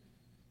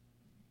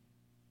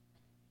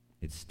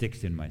 It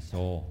sticks in my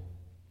soul.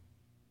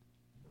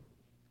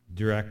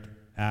 Direct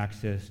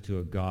access to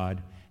a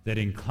God that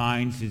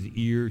inclines his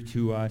ear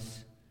to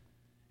us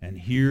and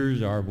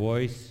hears our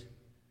voice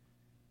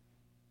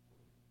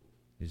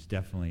is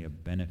definitely a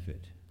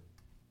benefit.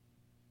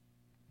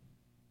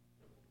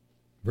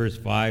 Verse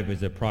 5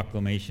 is a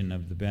proclamation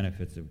of the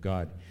benefits of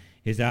God,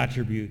 his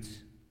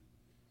attributes,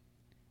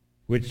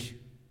 which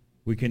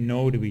we can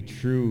know to be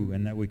true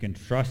and that we can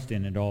trust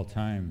in at all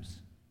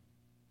times.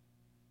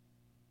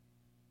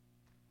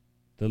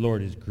 The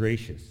Lord is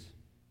gracious,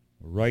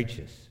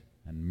 righteous,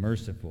 and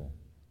merciful.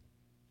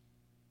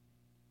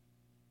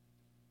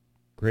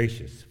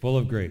 Gracious, full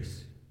of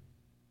grace,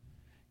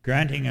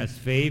 granting us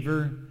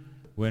favor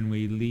when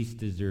we least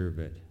deserve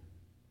it.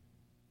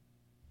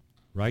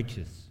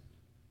 Righteous,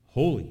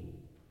 holy,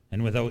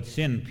 and without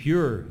sin,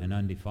 pure and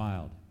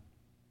undefiled.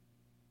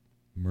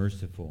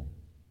 Merciful,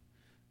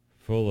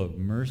 full of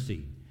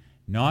mercy,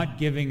 not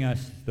giving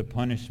us the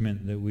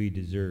punishment that we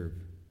deserve,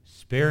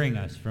 sparing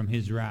us from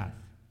his wrath.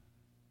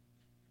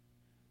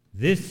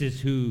 This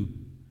is who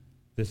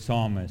the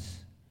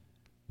psalmist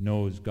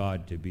knows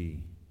God to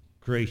be: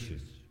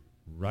 gracious,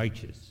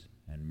 righteous,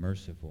 and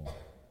merciful.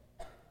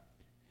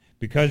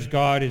 Because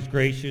God is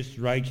gracious,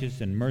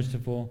 righteous, and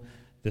merciful,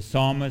 the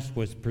psalmist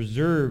was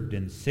preserved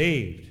and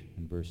saved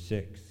in verse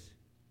 6.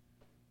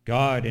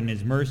 God, in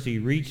his mercy,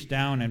 reached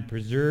down and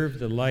preserved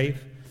the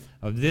life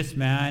of this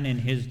man in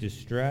his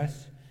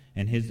distress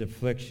and his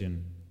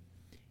affliction.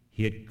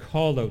 He had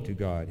called out to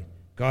God.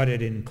 God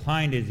had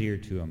inclined his ear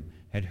to him,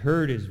 had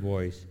heard his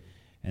voice,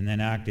 and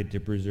then acted to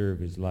preserve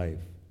his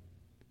life.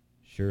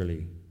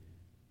 Surely,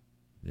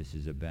 this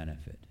is a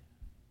benefit.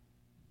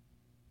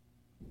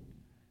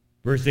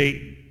 Verse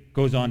 8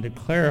 goes on to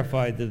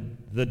clarify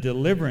the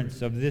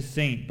deliverance of this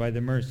saint by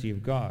the mercy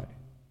of God.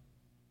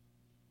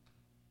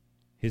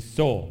 His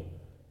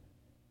soul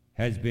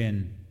has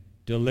been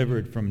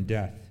delivered from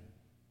death.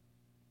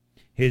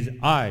 His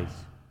eyes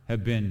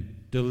have been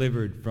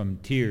delivered from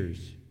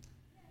tears,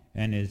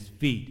 and his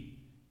feet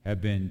have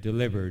been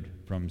delivered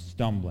from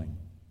stumbling.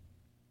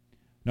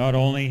 Not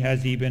only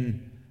has he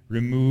been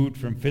removed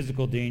from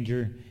physical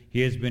danger.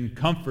 He has been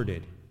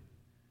comforted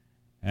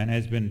and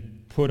has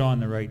been put on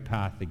the right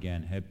path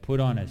again, had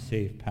put on a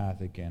safe path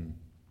again.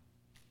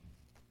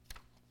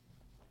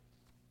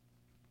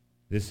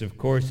 This, of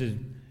course, has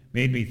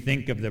made me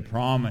think of the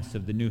promise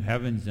of the new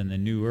heavens and the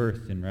new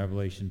earth in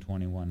Revelation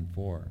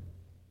 21:4.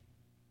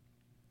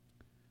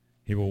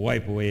 He will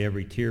wipe away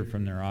every tear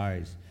from their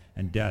eyes,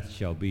 and death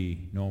shall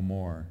be no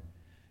more.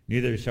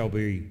 Neither shall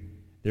be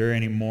there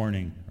any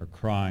mourning or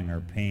crying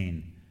or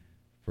pain,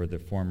 for the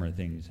former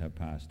things have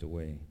passed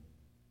away.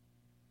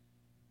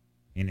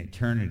 In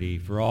eternity,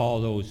 for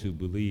all those who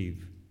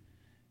believe,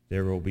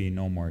 there will be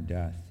no more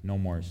death, no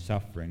more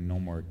suffering, no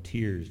more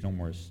tears, no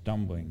more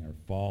stumbling or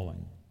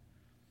falling.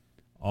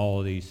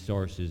 All these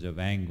sources of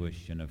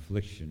anguish and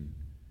affliction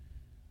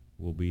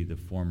will be the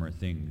former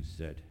things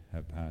that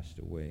have passed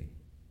away.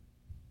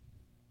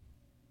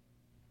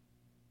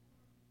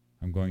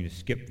 I'm going to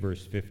skip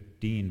verse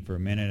 15 for a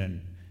minute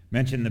and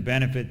mention the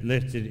benefit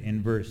listed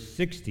in verse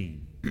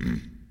 16.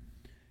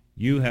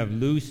 You have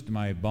loosed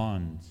my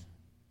bonds.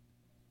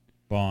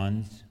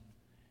 Bonds,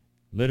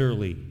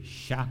 literally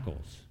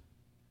shackles.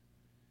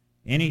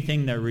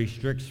 Anything that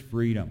restricts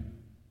freedom.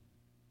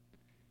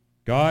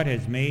 God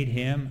has made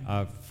him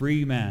a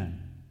free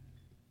man.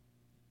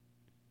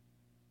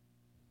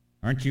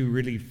 Aren't you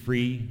really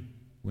free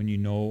when you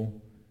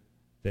know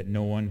that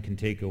no one can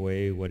take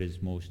away what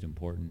is most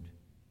important?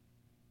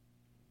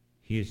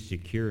 He is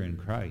secure in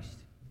Christ.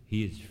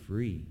 He is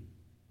free.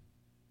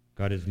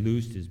 God has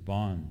loosed his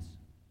bonds.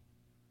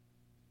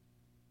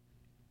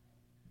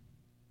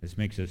 This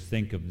makes us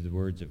think of the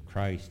words of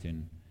Christ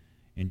in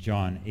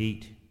John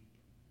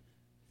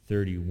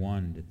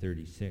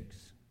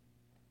 8:31-36.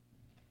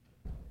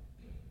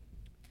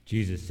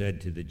 Jesus said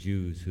to the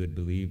Jews who had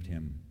believed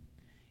him,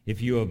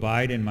 "If you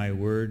abide in my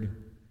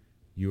word,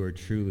 you are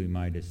truly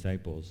my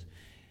disciples,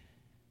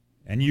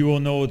 and you will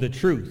know the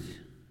truth,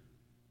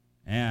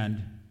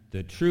 and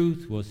the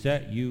truth will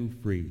set you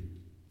free."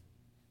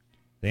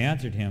 They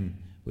answered him,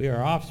 "We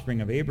are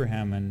offspring of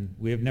Abraham, and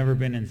we have never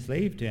been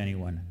enslaved to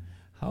anyone.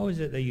 How is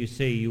it that you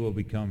say you will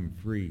become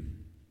free?"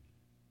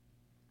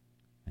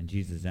 And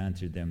Jesus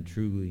answered them,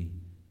 "Truly,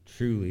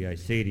 truly, I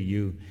say to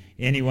you,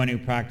 anyone who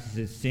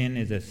practices sin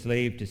is a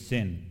slave to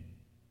sin.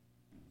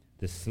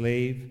 The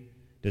slave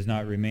does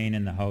not remain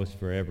in the house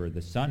forever.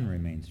 The Son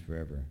remains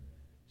forever.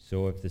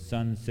 So if the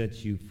Son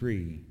sets you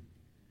free,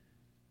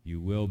 you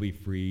will be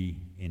free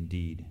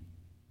indeed."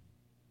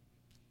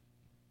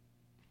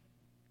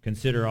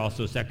 Consider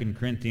also 2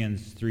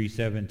 Corinthians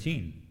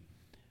 3:17.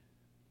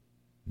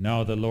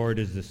 Now the Lord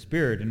is the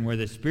Spirit, and where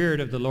the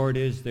Spirit of the Lord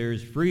is, there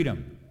is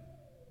freedom.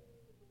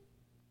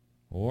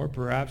 Or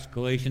perhaps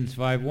Galatians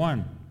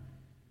 5:1.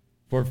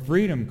 For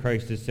freedom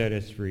Christ has set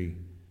us free.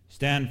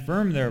 Stand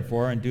firm,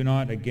 therefore, and do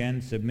not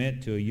again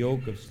submit to a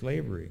yoke of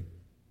slavery.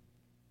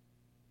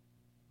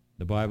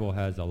 The Bible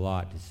has a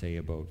lot to say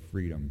about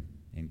freedom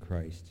in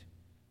Christ.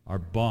 Our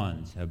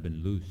bonds have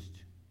been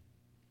loosed.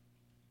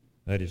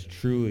 That is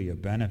truly a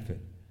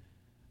benefit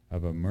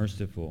of a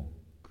merciful,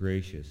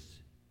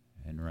 gracious,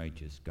 and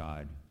righteous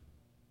God.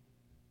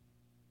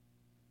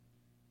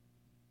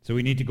 So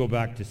we need to go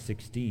back to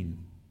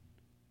 16.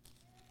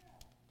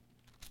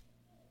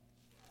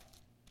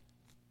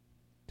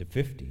 To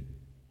 50.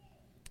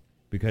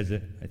 Because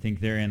I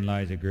think therein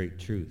lies a great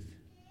truth,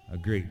 a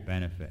great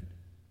benefit.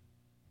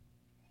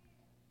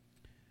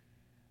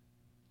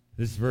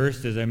 This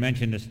verse, as I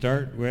mentioned to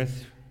start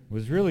with,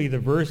 was really the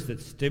verse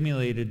that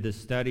stimulated the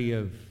study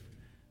of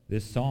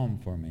this psalm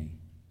for me.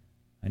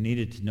 I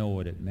needed to know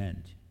what it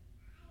meant.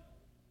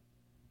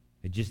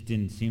 It just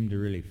didn't seem to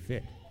really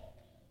fit.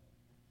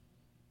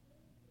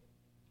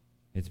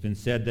 It's been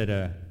said that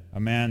a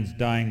man's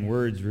dying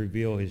words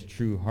reveal his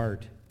true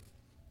heart.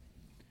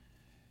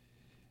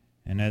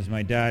 And as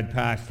my dad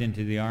passed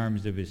into the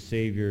arms of his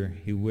Savior,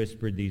 he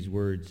whispered these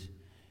words,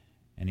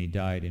 and he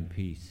died in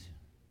peace.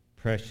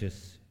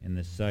 Precious in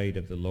the sight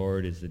of the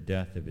Lord is the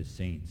death of his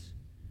saints.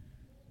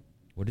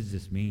 What does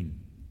this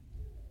mean?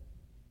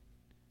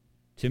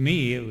 To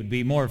me, it would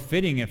be more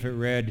fitting if it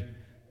read,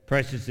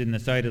 precious in the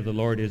sight of the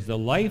Lord is the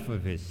life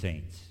of his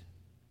saints,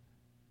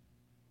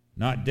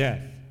 not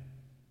death.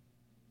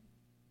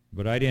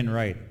 But I didn't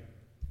write it.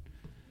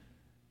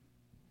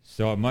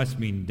 So it must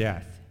mean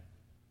death.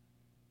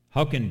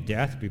 How can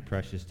death be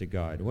precious to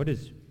God? What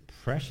does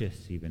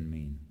precious even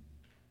mean?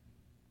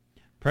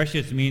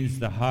 Precious means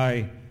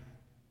high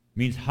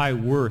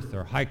worth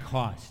or high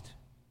cost.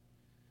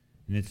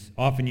 And it's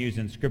often used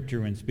in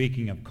Scripture when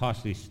speaking of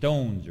costly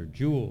stones or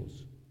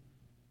jewels.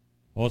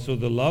 Also,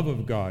 the love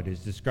of God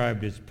is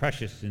described as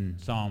precious in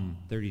Psalm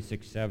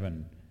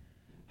 36:7.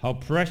 How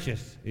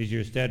precious is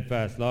your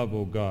steadfast love,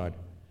 O God!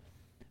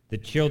 The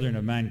children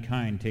of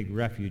mankind take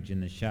refuge in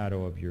the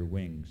shadow of your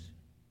wings.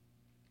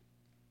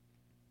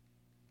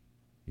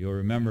 You'll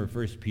remember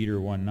 1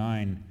 Peter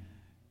 1:9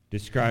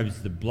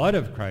 describes the blood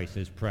of Christ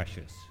as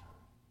precious.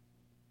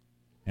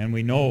 And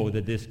we know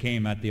that this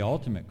came at the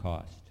ultimate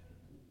cost,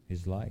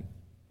 his life.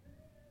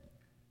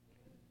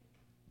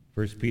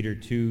 1 Peter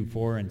 2,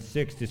 4, and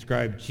 6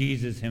 describe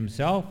Jesus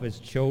himself as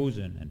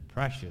chosen and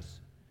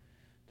precious,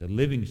 the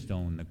living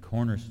stone, the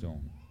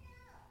cornerstone.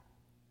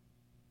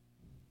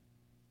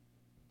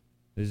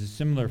 There's a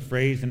similar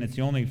phrase, and it's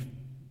the only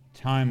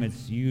time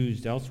it's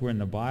used elsewhere in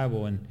the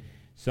Bible, in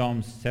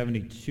Psalm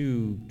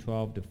 72,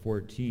 12 to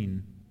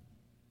 14,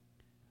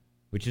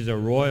 which is a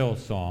royal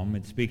psalm.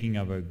 It's speaking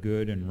of a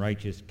good and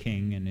righteous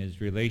king and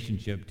his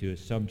relationship to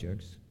his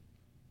subjects.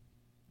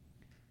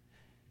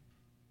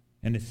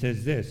 And it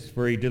says this,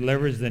 "For he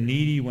delivers the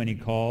needy when he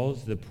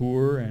calls, the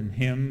poor and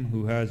him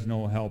who has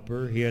no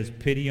helper. He has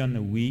pity on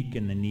the weak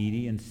and the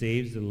needy and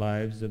saves the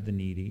lives of the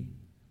needy.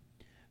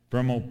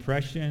 From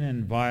oppression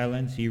and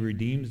violence he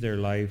redeems their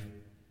life,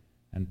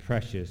 and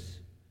precious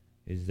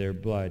is their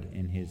blood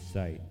in his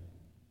sight."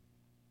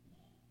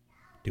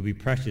 To be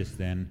precious,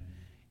 then,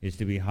 is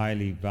to be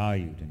highly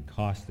valued and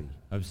costly,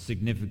 of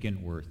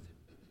significant worth.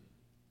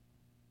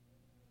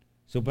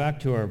 So back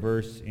to our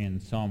verse in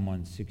Psalm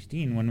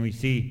 116, when we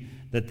see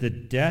that the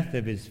death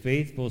of his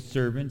faithful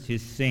servants,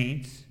 his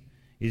saints,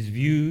 is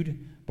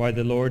viewed by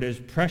the Lord as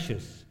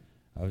precious,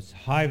 as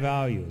high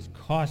value, as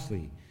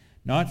costly,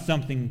 not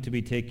something to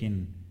be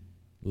taken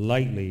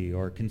lightly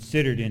or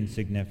considered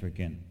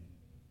insignificant.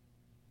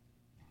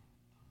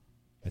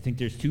 I think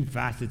there's two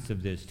facets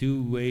of this,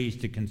 two ways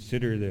to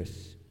consider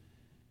this.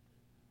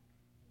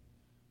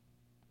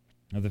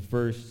 Now, the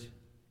first,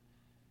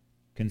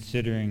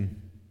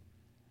 considering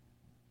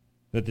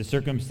that the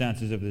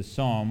circumstances of this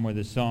psalm, where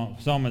the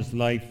psalmist's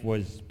life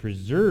was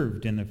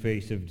preserved in the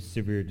face of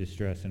severe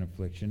distress and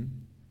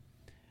affliction,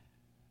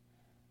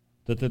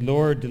 that the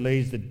Lord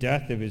delays the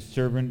death of his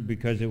servant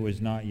because it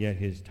was not yet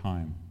his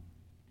time.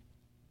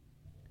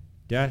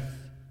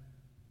 Death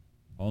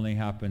only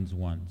happens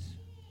once.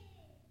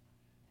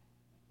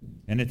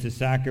 And it's a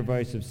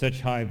sacrifice of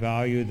such high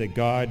value that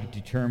God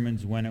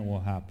determines when it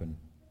will happen.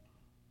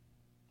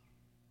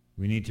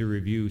 We need to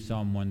review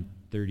Psalm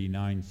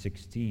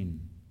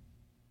 139:16.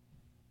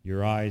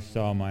 "Your eyes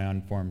saw my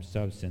unformed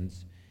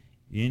substance.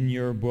 In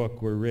your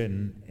book were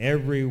written,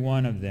 every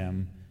one of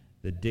them,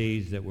 the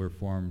days that were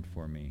formed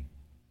for me,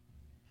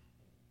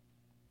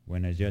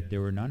 when as yet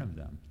there were none of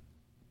them."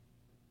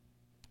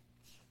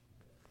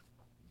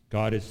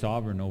 God is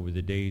sovereign over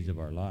the days of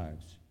our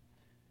lives,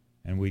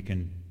 and we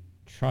can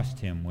trust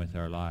him with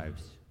our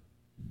lives.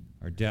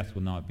 Our death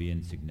will not be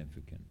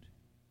insignificant.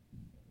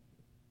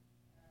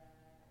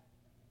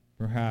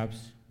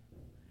 Perhaps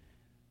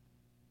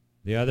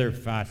the other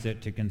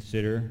facet to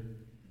consider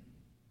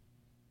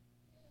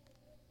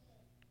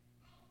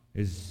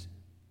is,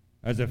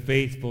 as a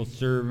faithful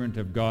servant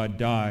of God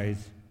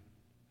dies,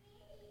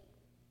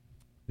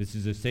 this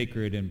is a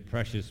sacred and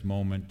precious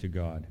moment to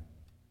God.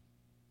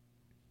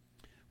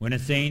 When a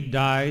saint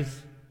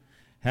dies,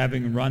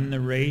 having run the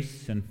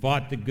race and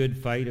fought the good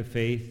fight of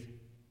faith,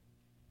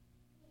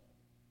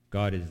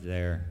 God is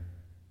there.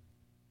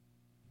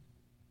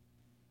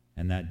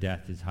 And that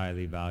death is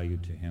highly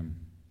valued to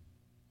him.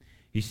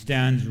 He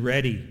stands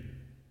ready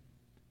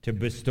to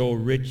bestow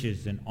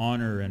riches and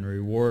honor and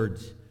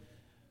rewards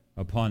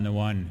upon the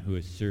one who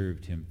has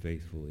served him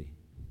faithfully.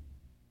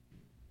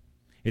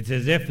 It's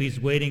as if he's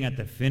waiting at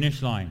the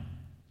finish line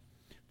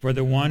for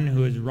the one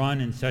who has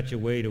run in such a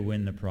way to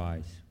win the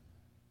prize.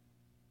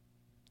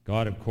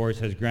 God, of course,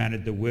 has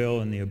granted the will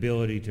and the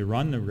ability to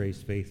run the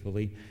race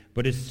faithfully,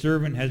 but his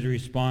servant has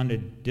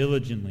responded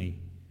diligently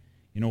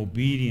in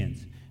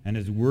obedience and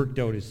has worked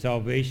out his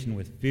salvation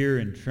with fear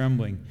and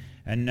trembling.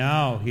 And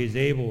now he is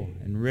able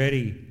and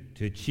ready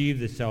to achieve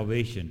the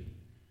salvation.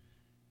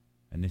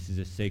 And this is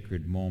a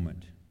sacred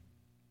moment.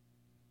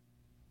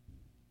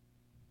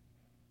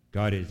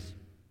 God is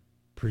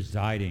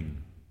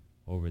presiding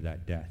over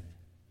that death.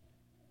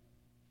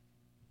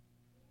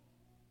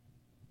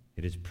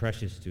 It is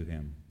precious to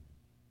him.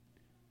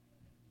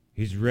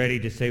 He's ready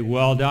to say,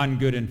 "Well done,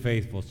 good and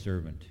faithful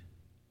servant."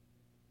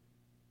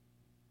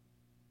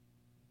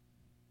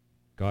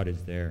 God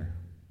is there.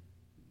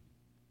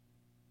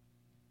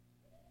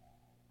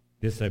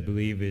 This, I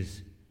believe,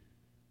 is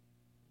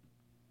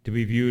to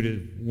be viewed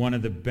as one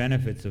of the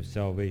benefits of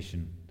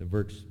salvation, the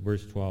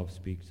verse 12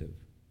 speaks of.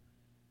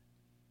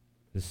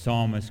 The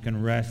psalmist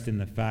can rest in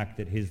the fact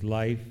that his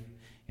life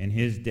and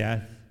his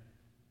death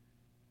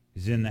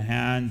is in the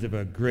hands of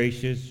a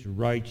gracious,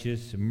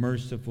 righteous,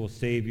 merciful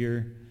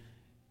Savior,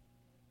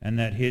 and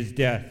that his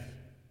death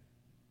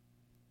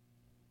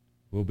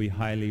will be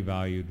highly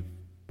valued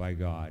by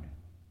God.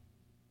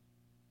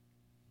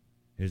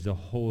 It is a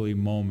holy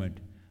moment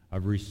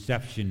of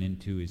reception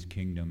into his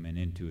kingdom and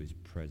into his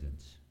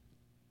presence.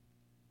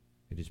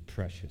 It is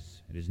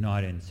precious. It is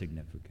not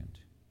insignificant.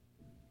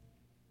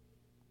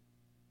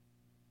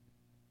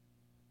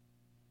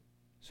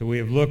 So we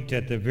have looked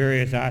at the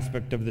various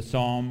aspects of the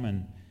psalm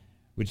and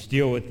which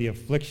deal with the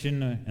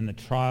affliction and the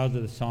trials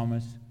of the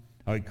psalmist,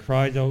 how he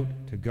cries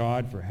out to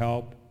God for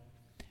help,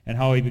 and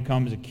how he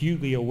becomes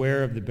acutely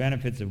aware of the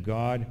benefits of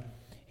God.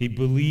 He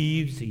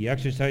believes, he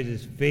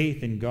exercises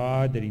faith in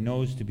God that he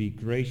knows to be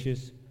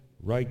gracious,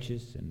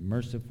 righteous, and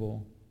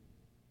merciful.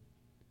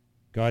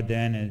 God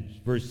then, as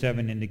verse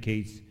 7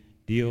 indicates,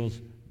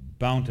 deals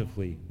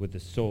bountifully with the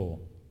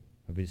soul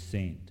of his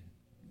saint.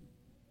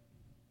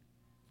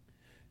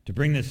 To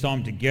bring this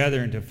psalm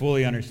together and to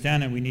fully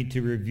understand it, we need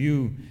to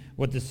review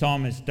what the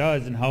psalmist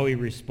does and how he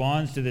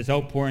responds to this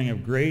outpouring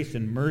of grace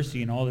and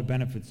mercy and all the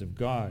benefits of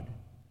God.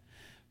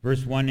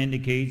 Verse 1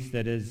 indicates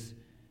that as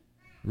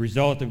a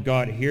result of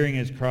God hearing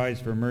his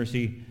cries for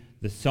mercy,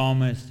 the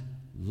psalmist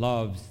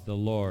loves the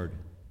Lord.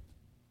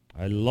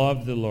 I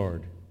love the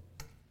Lord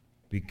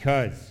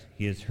because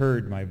he has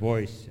heard my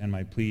voice and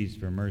my pleas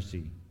for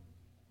mercy.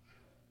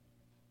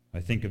 I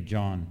think of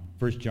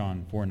 1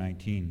 John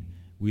 4:19.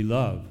 We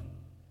love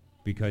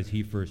because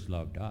he first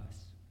loved us.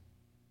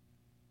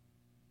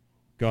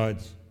 God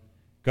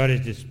has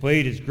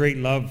displayed his great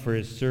love for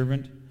his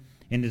servant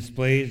in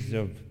displays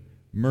of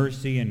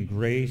mercy and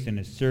grace, and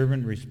his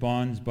servant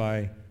responds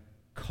by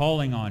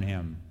calling on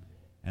him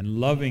and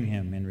loving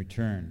him in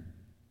return.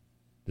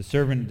 The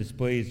servant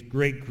displays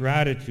great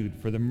gratitude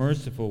for the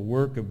merciful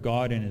work of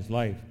God in his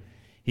life.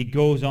 He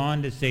goes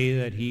on to say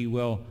that he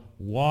will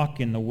walk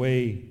in the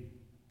way,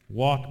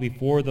 walk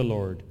before the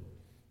Lord.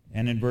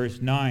 And in verse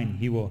 9,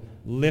 he will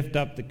lift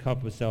up the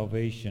cup of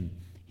salvation.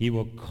 He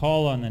will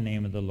call on the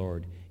name of the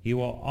Lord. He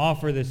will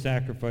offer the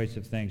sacrifice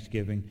of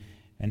thanksgiving,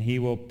 and he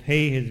will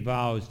pay his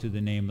vows to the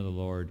name of the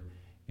Lord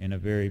in a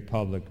very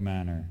public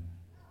manner.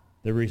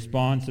 The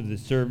response of the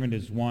servant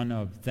is one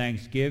of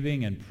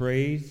thanksgiving and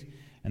praise,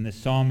 and the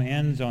psalm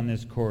ends on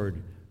this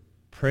chord,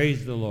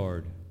 praise the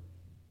Lord.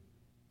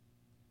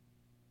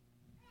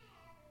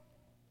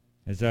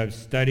 As I've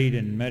studied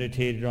and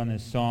meditated on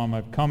this psalm,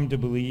 I've come to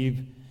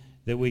believe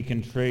that we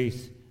can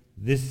trace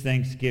this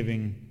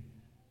thanksgiving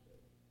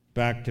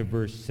back to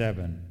verse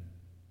 7,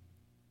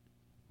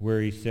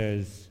 where he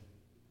says,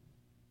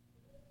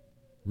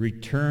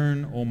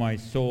 return, O my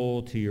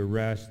soul, to your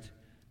rest,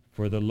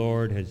 for the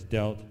Lord has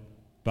dealt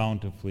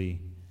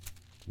bountifully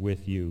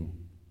with you.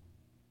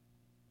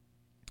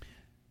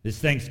 This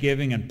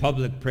thanksgiving and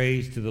public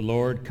praise to the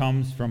Lord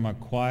comes from a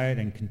quiet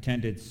and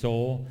contented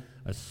soul,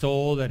 a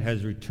soul that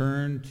has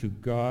returned to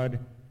God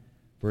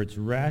for its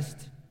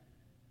rest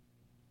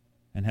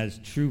and has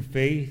true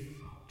faith,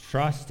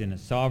 trust in a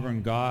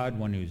sovereign God,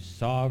 one who's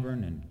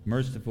sovereign and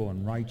merciful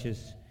and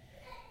righteous.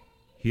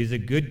 He is a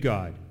good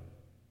God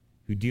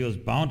who deals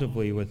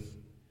bountifully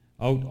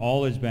without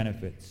all his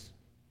benefits.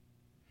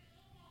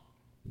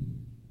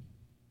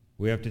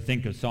 We have to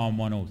think of Psalm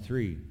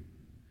 103,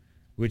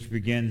 which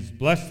begins,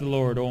 bless the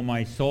Lord, O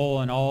my soul,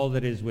 and all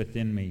that is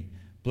within me.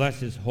 Bless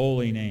his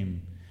holy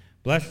name.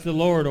 Bless the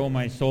Lord, O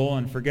my soul,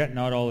 and forget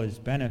not all his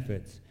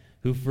benefits,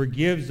 who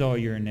forgives all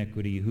your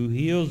iniquity, who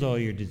heals all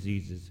your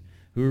diseases,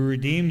 who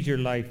redeems your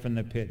life from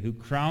the pit, who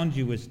crowns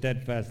you with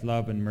steadfast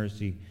love and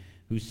mercy,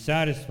 who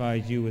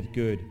satisfies you with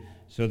good,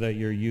 so that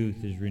your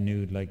youth is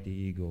renewed like the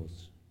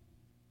eagles.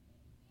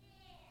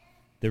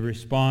 The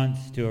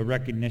response to a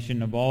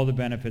recognition of all the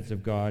benefits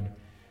of God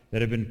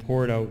that have been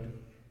poured out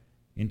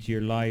into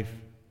your life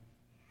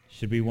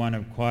should be one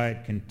of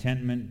quiet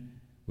contentment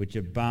which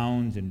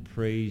abounds in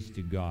praise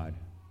to God.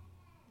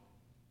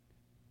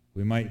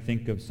 We might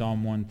think of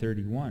Psalm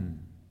 131,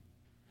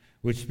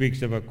 which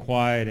speaks of a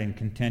quiet and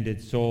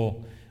contented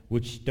soul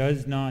which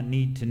does not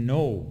need to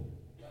know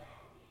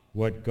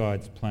what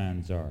God's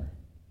plans are,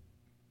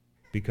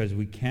 because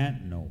we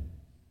can't know.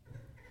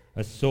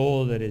 A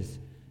soul that is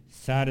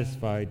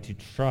satisfied to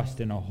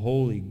trust in a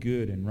holy,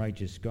 good, and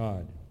righteous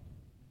God.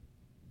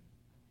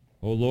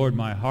 O Lord,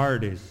 my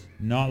heart is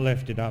not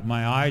lifted up.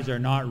 My eyes are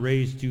not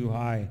raised too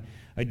high.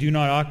 I do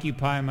not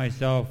occupy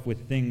myself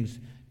with things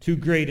too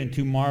great and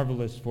too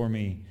marvelous for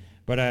me,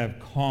 but I have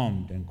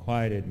calmed and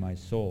quieted my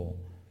soul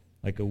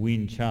like a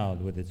weaned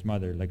child with its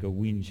mother. Like a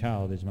weaned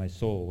child is my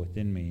soul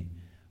within me.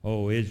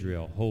 O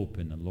Israel, hope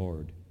in the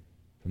Lord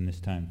from this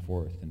time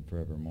forth and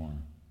forevermore.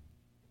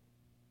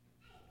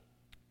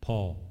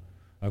 Paul,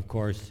 of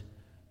course,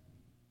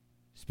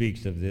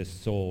 speaks of this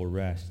soul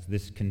rest,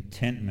 this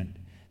contentment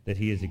that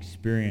he has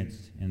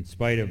experienced in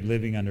spite of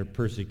living under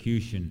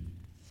persecution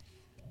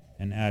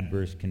and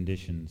adverse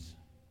conditions.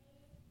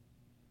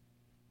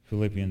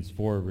 Philippians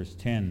 4, verse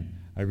 10,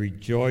 I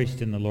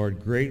rejoiced in the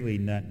Lord greatly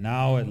that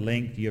now at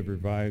length you have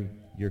revived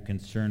your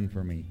concern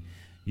for me.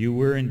 You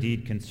were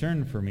indeed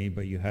concerned for me,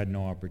 but you had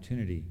no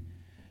opportunity.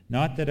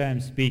 Not that I am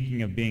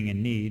speaking of being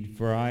in need,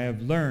 for I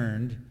have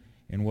learned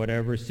in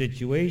whatever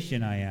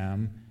situation I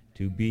am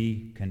to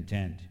be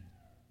content.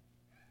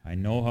 I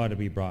know how to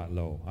be brought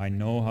low. I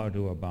know how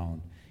to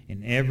abound.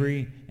 In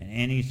every and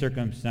any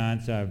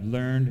circumstance I have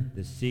learned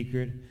the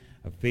secret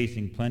of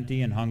facing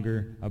plenty and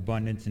hunger,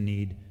 abundance and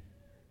need.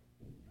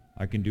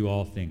 I can do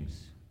all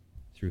things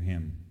through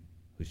him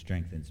who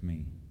strengthens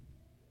me.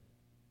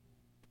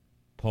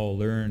 Paul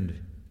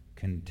learned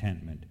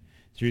contentment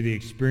through the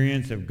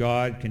experience of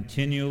God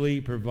continually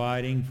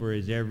providing for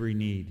his every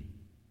need.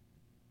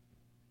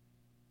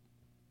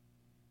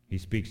 He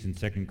speaks in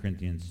 2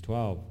 Corinthians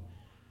 12,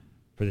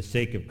 for the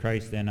sake of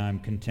Christ, then, I am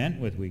content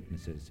with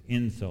weaknesses,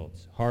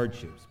 insults,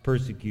 hardships,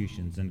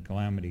 persecutions, and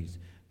calamities,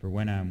 for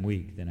when I am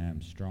weak, then I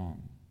am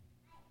strong.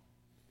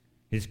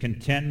 His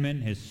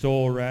contentment, his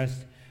soul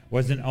rest,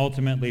 wasn't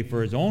ultimately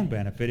for his own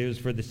benefit. It was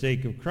for the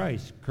sake of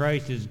Christ.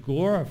 Christ is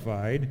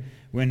glorified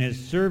when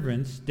his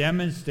servants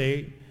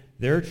demonstrate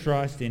their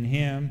trust in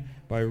him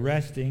by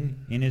resting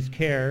in his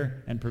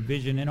care and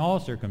provision in all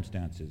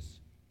circumstances.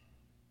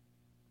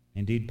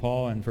 Indeed,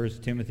 Paul in 1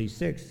 Timothy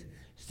 6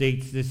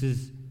 states this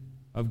is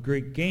of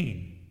great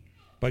gain.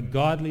 But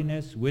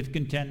godliness with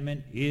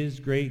contentment is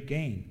great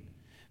gain.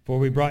 For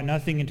we brought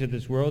nothing into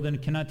this world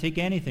and cannot take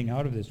anything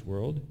out of this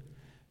world.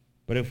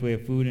 But if we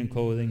have food and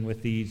clothing,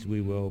 with these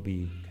we will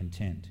be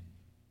content.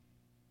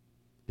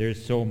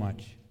 There's so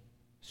much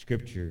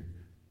scripture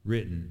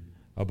written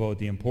about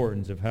the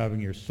importance of having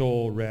your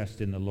soul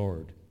rest in the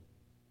Lord.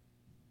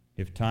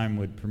 If time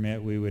would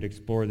permit, we would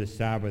explore the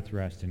Sabbath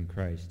rest in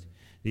Christ,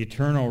 the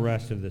eternal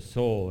rest of the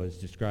soul as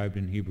described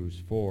in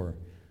Hebrews 4.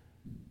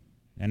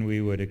 And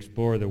we would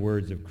explore the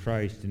words of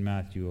Christ in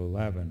Matthew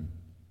 11.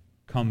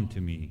 Come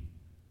to me,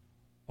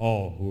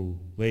 all who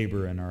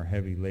labor and are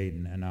heavy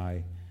laden, and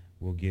I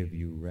will give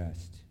you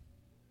rest.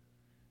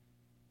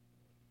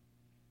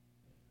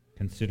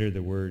 Consider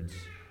the words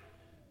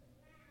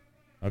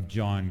of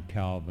John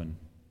Calvin.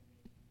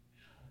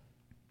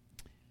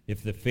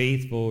 If the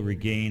faithful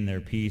regain their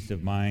peace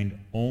of mind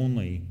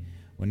only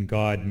when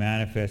God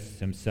manifests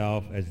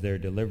himself as their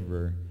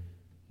deliverer,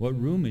 what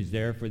room is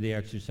there for the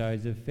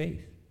exercise of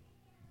faith?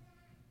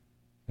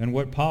 And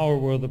what power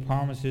will the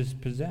promises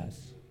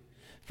possess?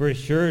 For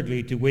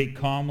assuredly to wait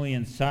calmly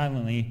and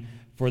silently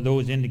for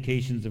those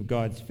indications of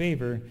God's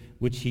favor,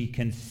 which he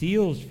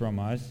conceals from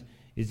us,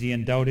 is the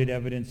undoubted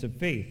evidence of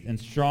faith. And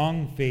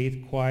strong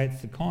faith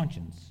quiets the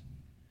conscience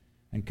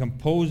and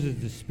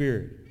composes the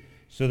spirit,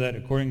 so that,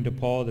 according to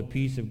Paul, the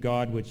peace of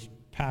God, which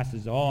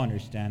passes all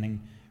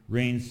understanding,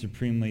 reigns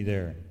supremely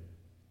there.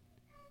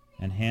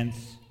 And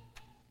hence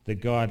the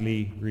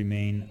godly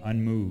remain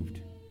unmoved,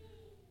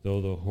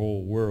 though the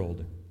whole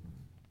world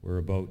were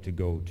about to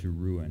go to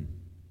ruin.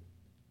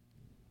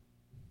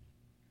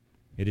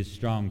 It is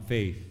strong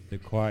faith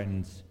that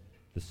quietens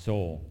the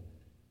soul.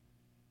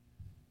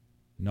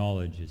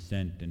 Knowledge,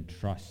 assent, and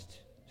trust.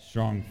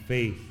 Strong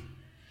faith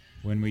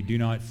when we do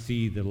not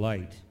see the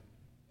light.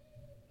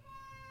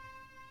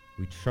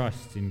 We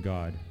trust in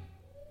God.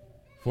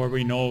 For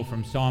we know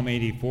from Psalm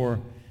 84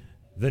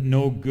 that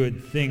no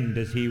good thing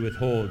does he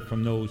withhold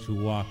from those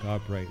who walk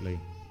uprightly.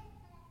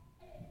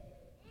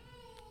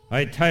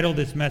 I titled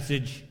this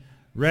message,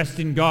 Rest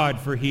in God,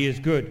 for he is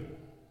good.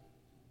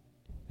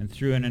 And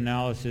through an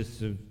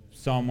analysis of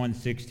Psalm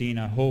 116,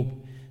 I hope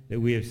that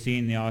we have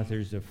seen the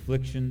author's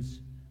afflictions,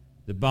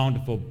 the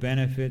bountiful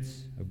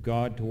benefits of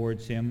God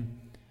towards him,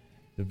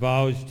 the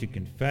vows to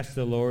confess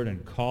the Lord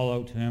and call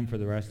out to him for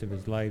the rest of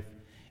his life,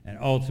 and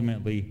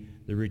ultimately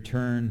the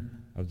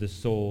return of the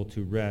soul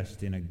to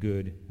rest in a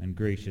good and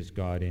gracious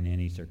God in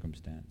any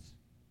circumstance.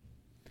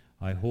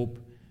 I hope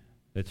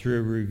that through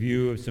a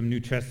review of some New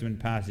Testament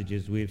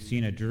passages, we have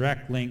seen a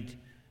direct link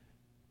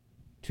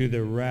to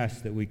the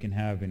rest that we can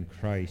have in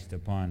Christ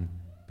upon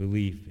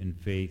belief in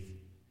faith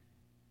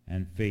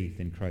and faith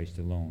in Christ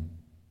alone.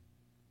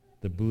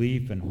 The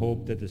belief and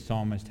hope that the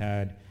psalmist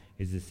had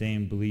is the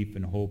same belief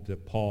and hope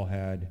that Paul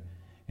had,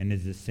 and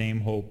is the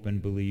same hope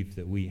and belief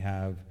that we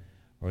have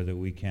or that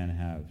we can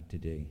have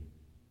today.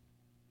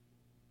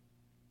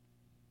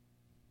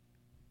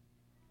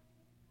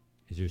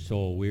 Is your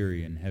soul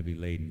weary and heavy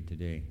laden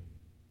today?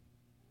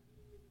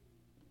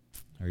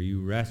 Are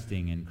you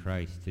resting in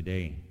Christ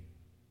today?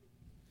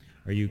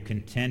 Are you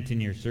content in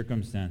your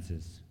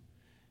circumstances,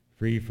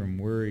 free from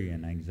worry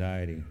and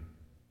anxiety?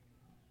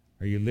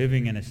 Are you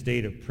living in a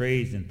state of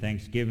praise and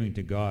thanksgiving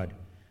to God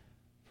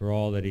for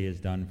all that he has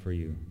done for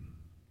you?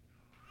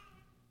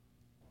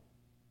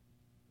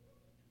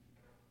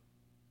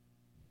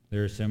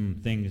 There are some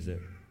things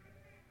that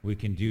we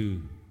can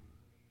do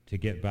to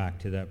get back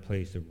to that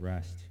place of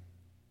rest,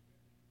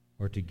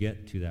 or to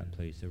get to that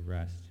place of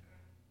rest.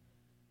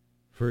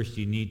 First,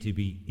 you need to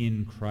be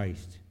in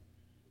Christ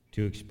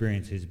to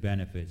experience his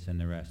benefits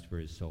and the rest for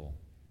his soul.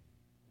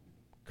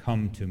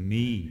 Come to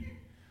me,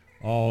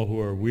 all who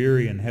are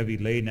weary and heavy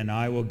laden, and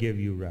I will give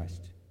you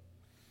rest.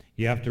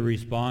 You have to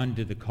respond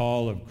to the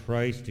call of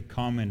Christ to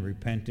come in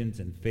repentance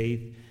and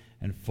faith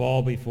and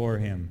fall before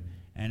him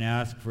and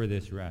ask for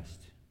this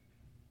rest.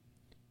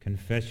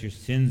 Confess your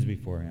sins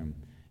before him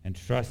and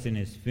trust in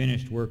his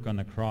finished work on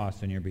the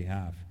cross on your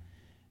behalf,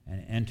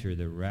 and enter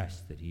the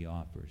rest that he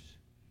offers.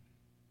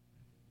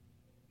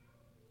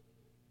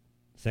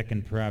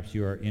 Second, perhaps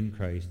you are in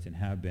Christ and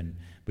have been,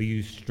 but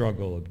you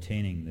struggle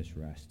obtaining this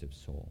rest of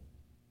soul.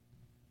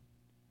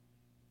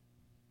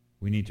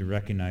 We need to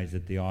recognize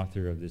that the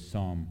author of this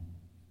psalm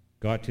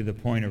got to the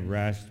point of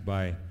rest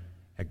by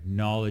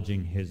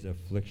acknowledging his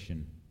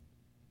affliction,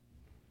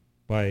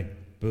 by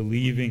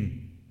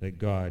believing that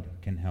God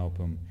can help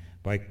him,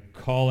 by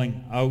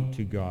calling out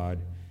to God,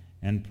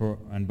 and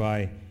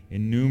by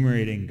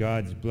enumerating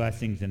God's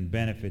blessings and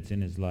benefits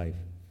in his life.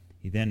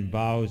 He then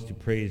vows to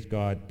praise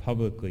God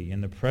publicly in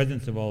the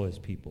presence of all his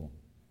people.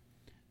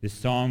 This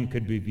psalm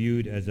could be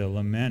viewed as a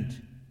lament,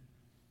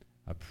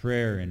 a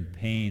prayer in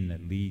pain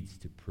that leads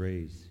to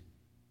praise.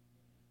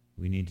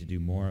 We need to do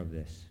more of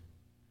this.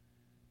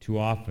 Too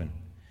often,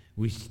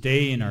 we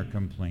stay in our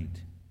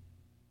complaint.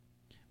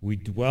 We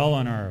dwell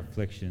on our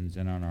afflictions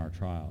and on our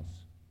trials.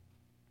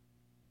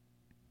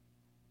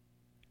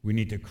 We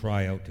need to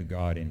cry out to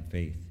God in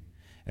faith,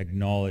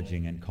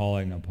 acknowledging and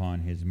calling upon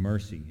his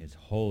mercy, his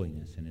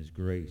holiness, and his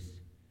grace.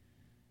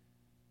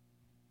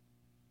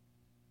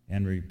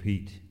 And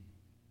repeat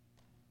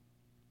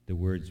the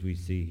words we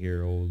see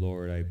here, O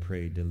Lord, I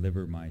pray,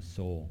 deliver my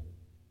soul.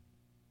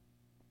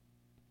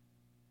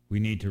 We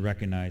need to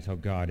recognize how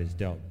God has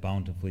dealt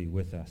bountifully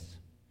with us.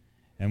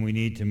 And we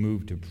need to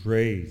move to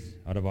praise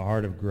out of a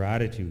heart of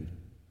gratitude.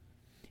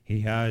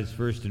 He has,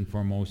 first and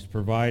foremost,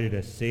 provided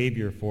a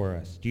Savior for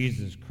us,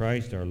 Jesus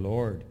Christ our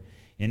Lord,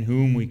 in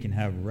whom we can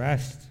have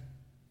rest.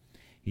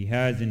 He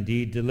has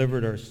indeed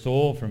delivered our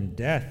soul from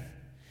death.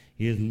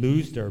 He has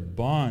loosed our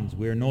bonds.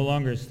 We are no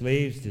longer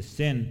slaves to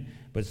sin,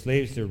 but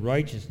slaves to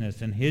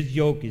righteousness, and his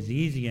yoke is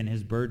easy and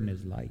his burden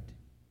is light.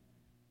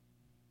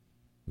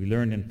 We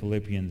learned in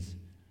Philippians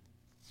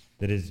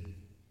that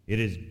it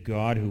is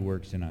God who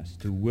works in us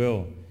to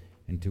will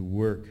and to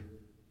work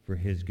for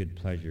his good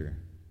pleasure.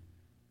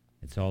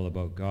 It's all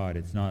about God.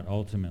 It's not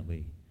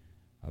ultimately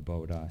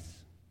about us.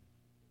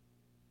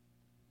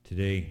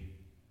 Today,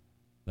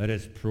 let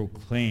us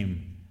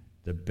proclaim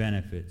the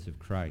benefits of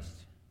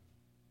Christ.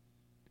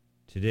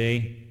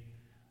 Today,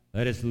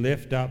 let us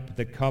lift up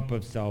the cup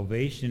of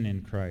salvation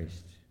in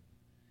Christ.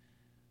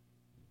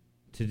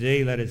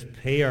 Today, let us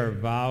pay our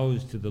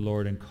vows to the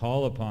Lord and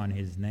call upon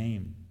his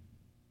name.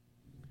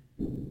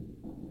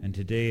 And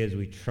today, as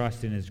we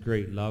trust in his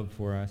great love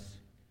for us,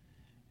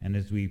 and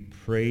as we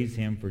praise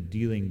him for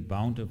dealing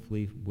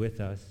bountifully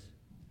with us,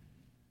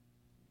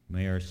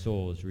 may our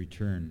souls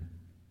return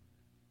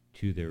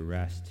to their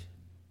rest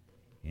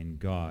in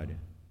God,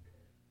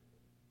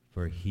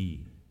 for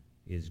he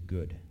is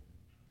good.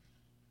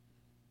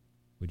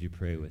 Would you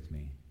pray with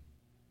me?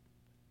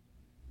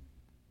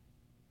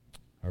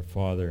 Our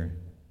Father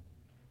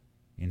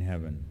in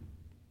heaven,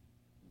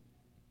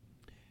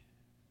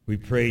 we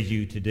praise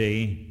you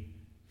today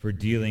for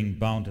dealing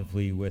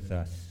bountifully with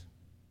us.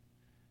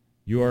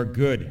 You are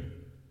good,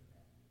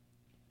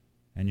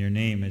 and your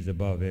name is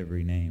above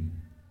every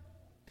name.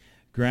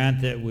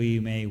 Grant that we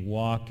may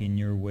walk in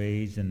your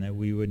ways and that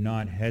we would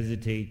not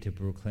hesitate to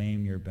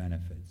proclaim your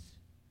benefits.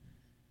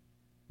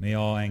 May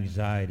all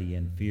anxiety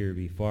and fear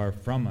be far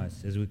from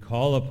us as we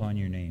call upon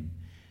your name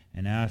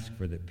and ask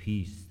for the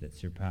peace that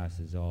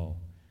surpasses all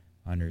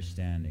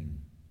understanding.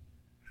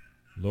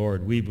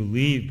 Lord, we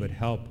believe, but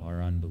help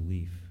our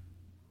unbelief.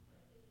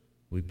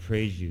 We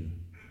praise you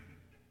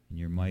in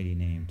your mighty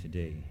name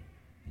today.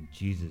 In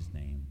Jesus'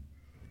 name,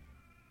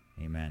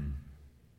 amen.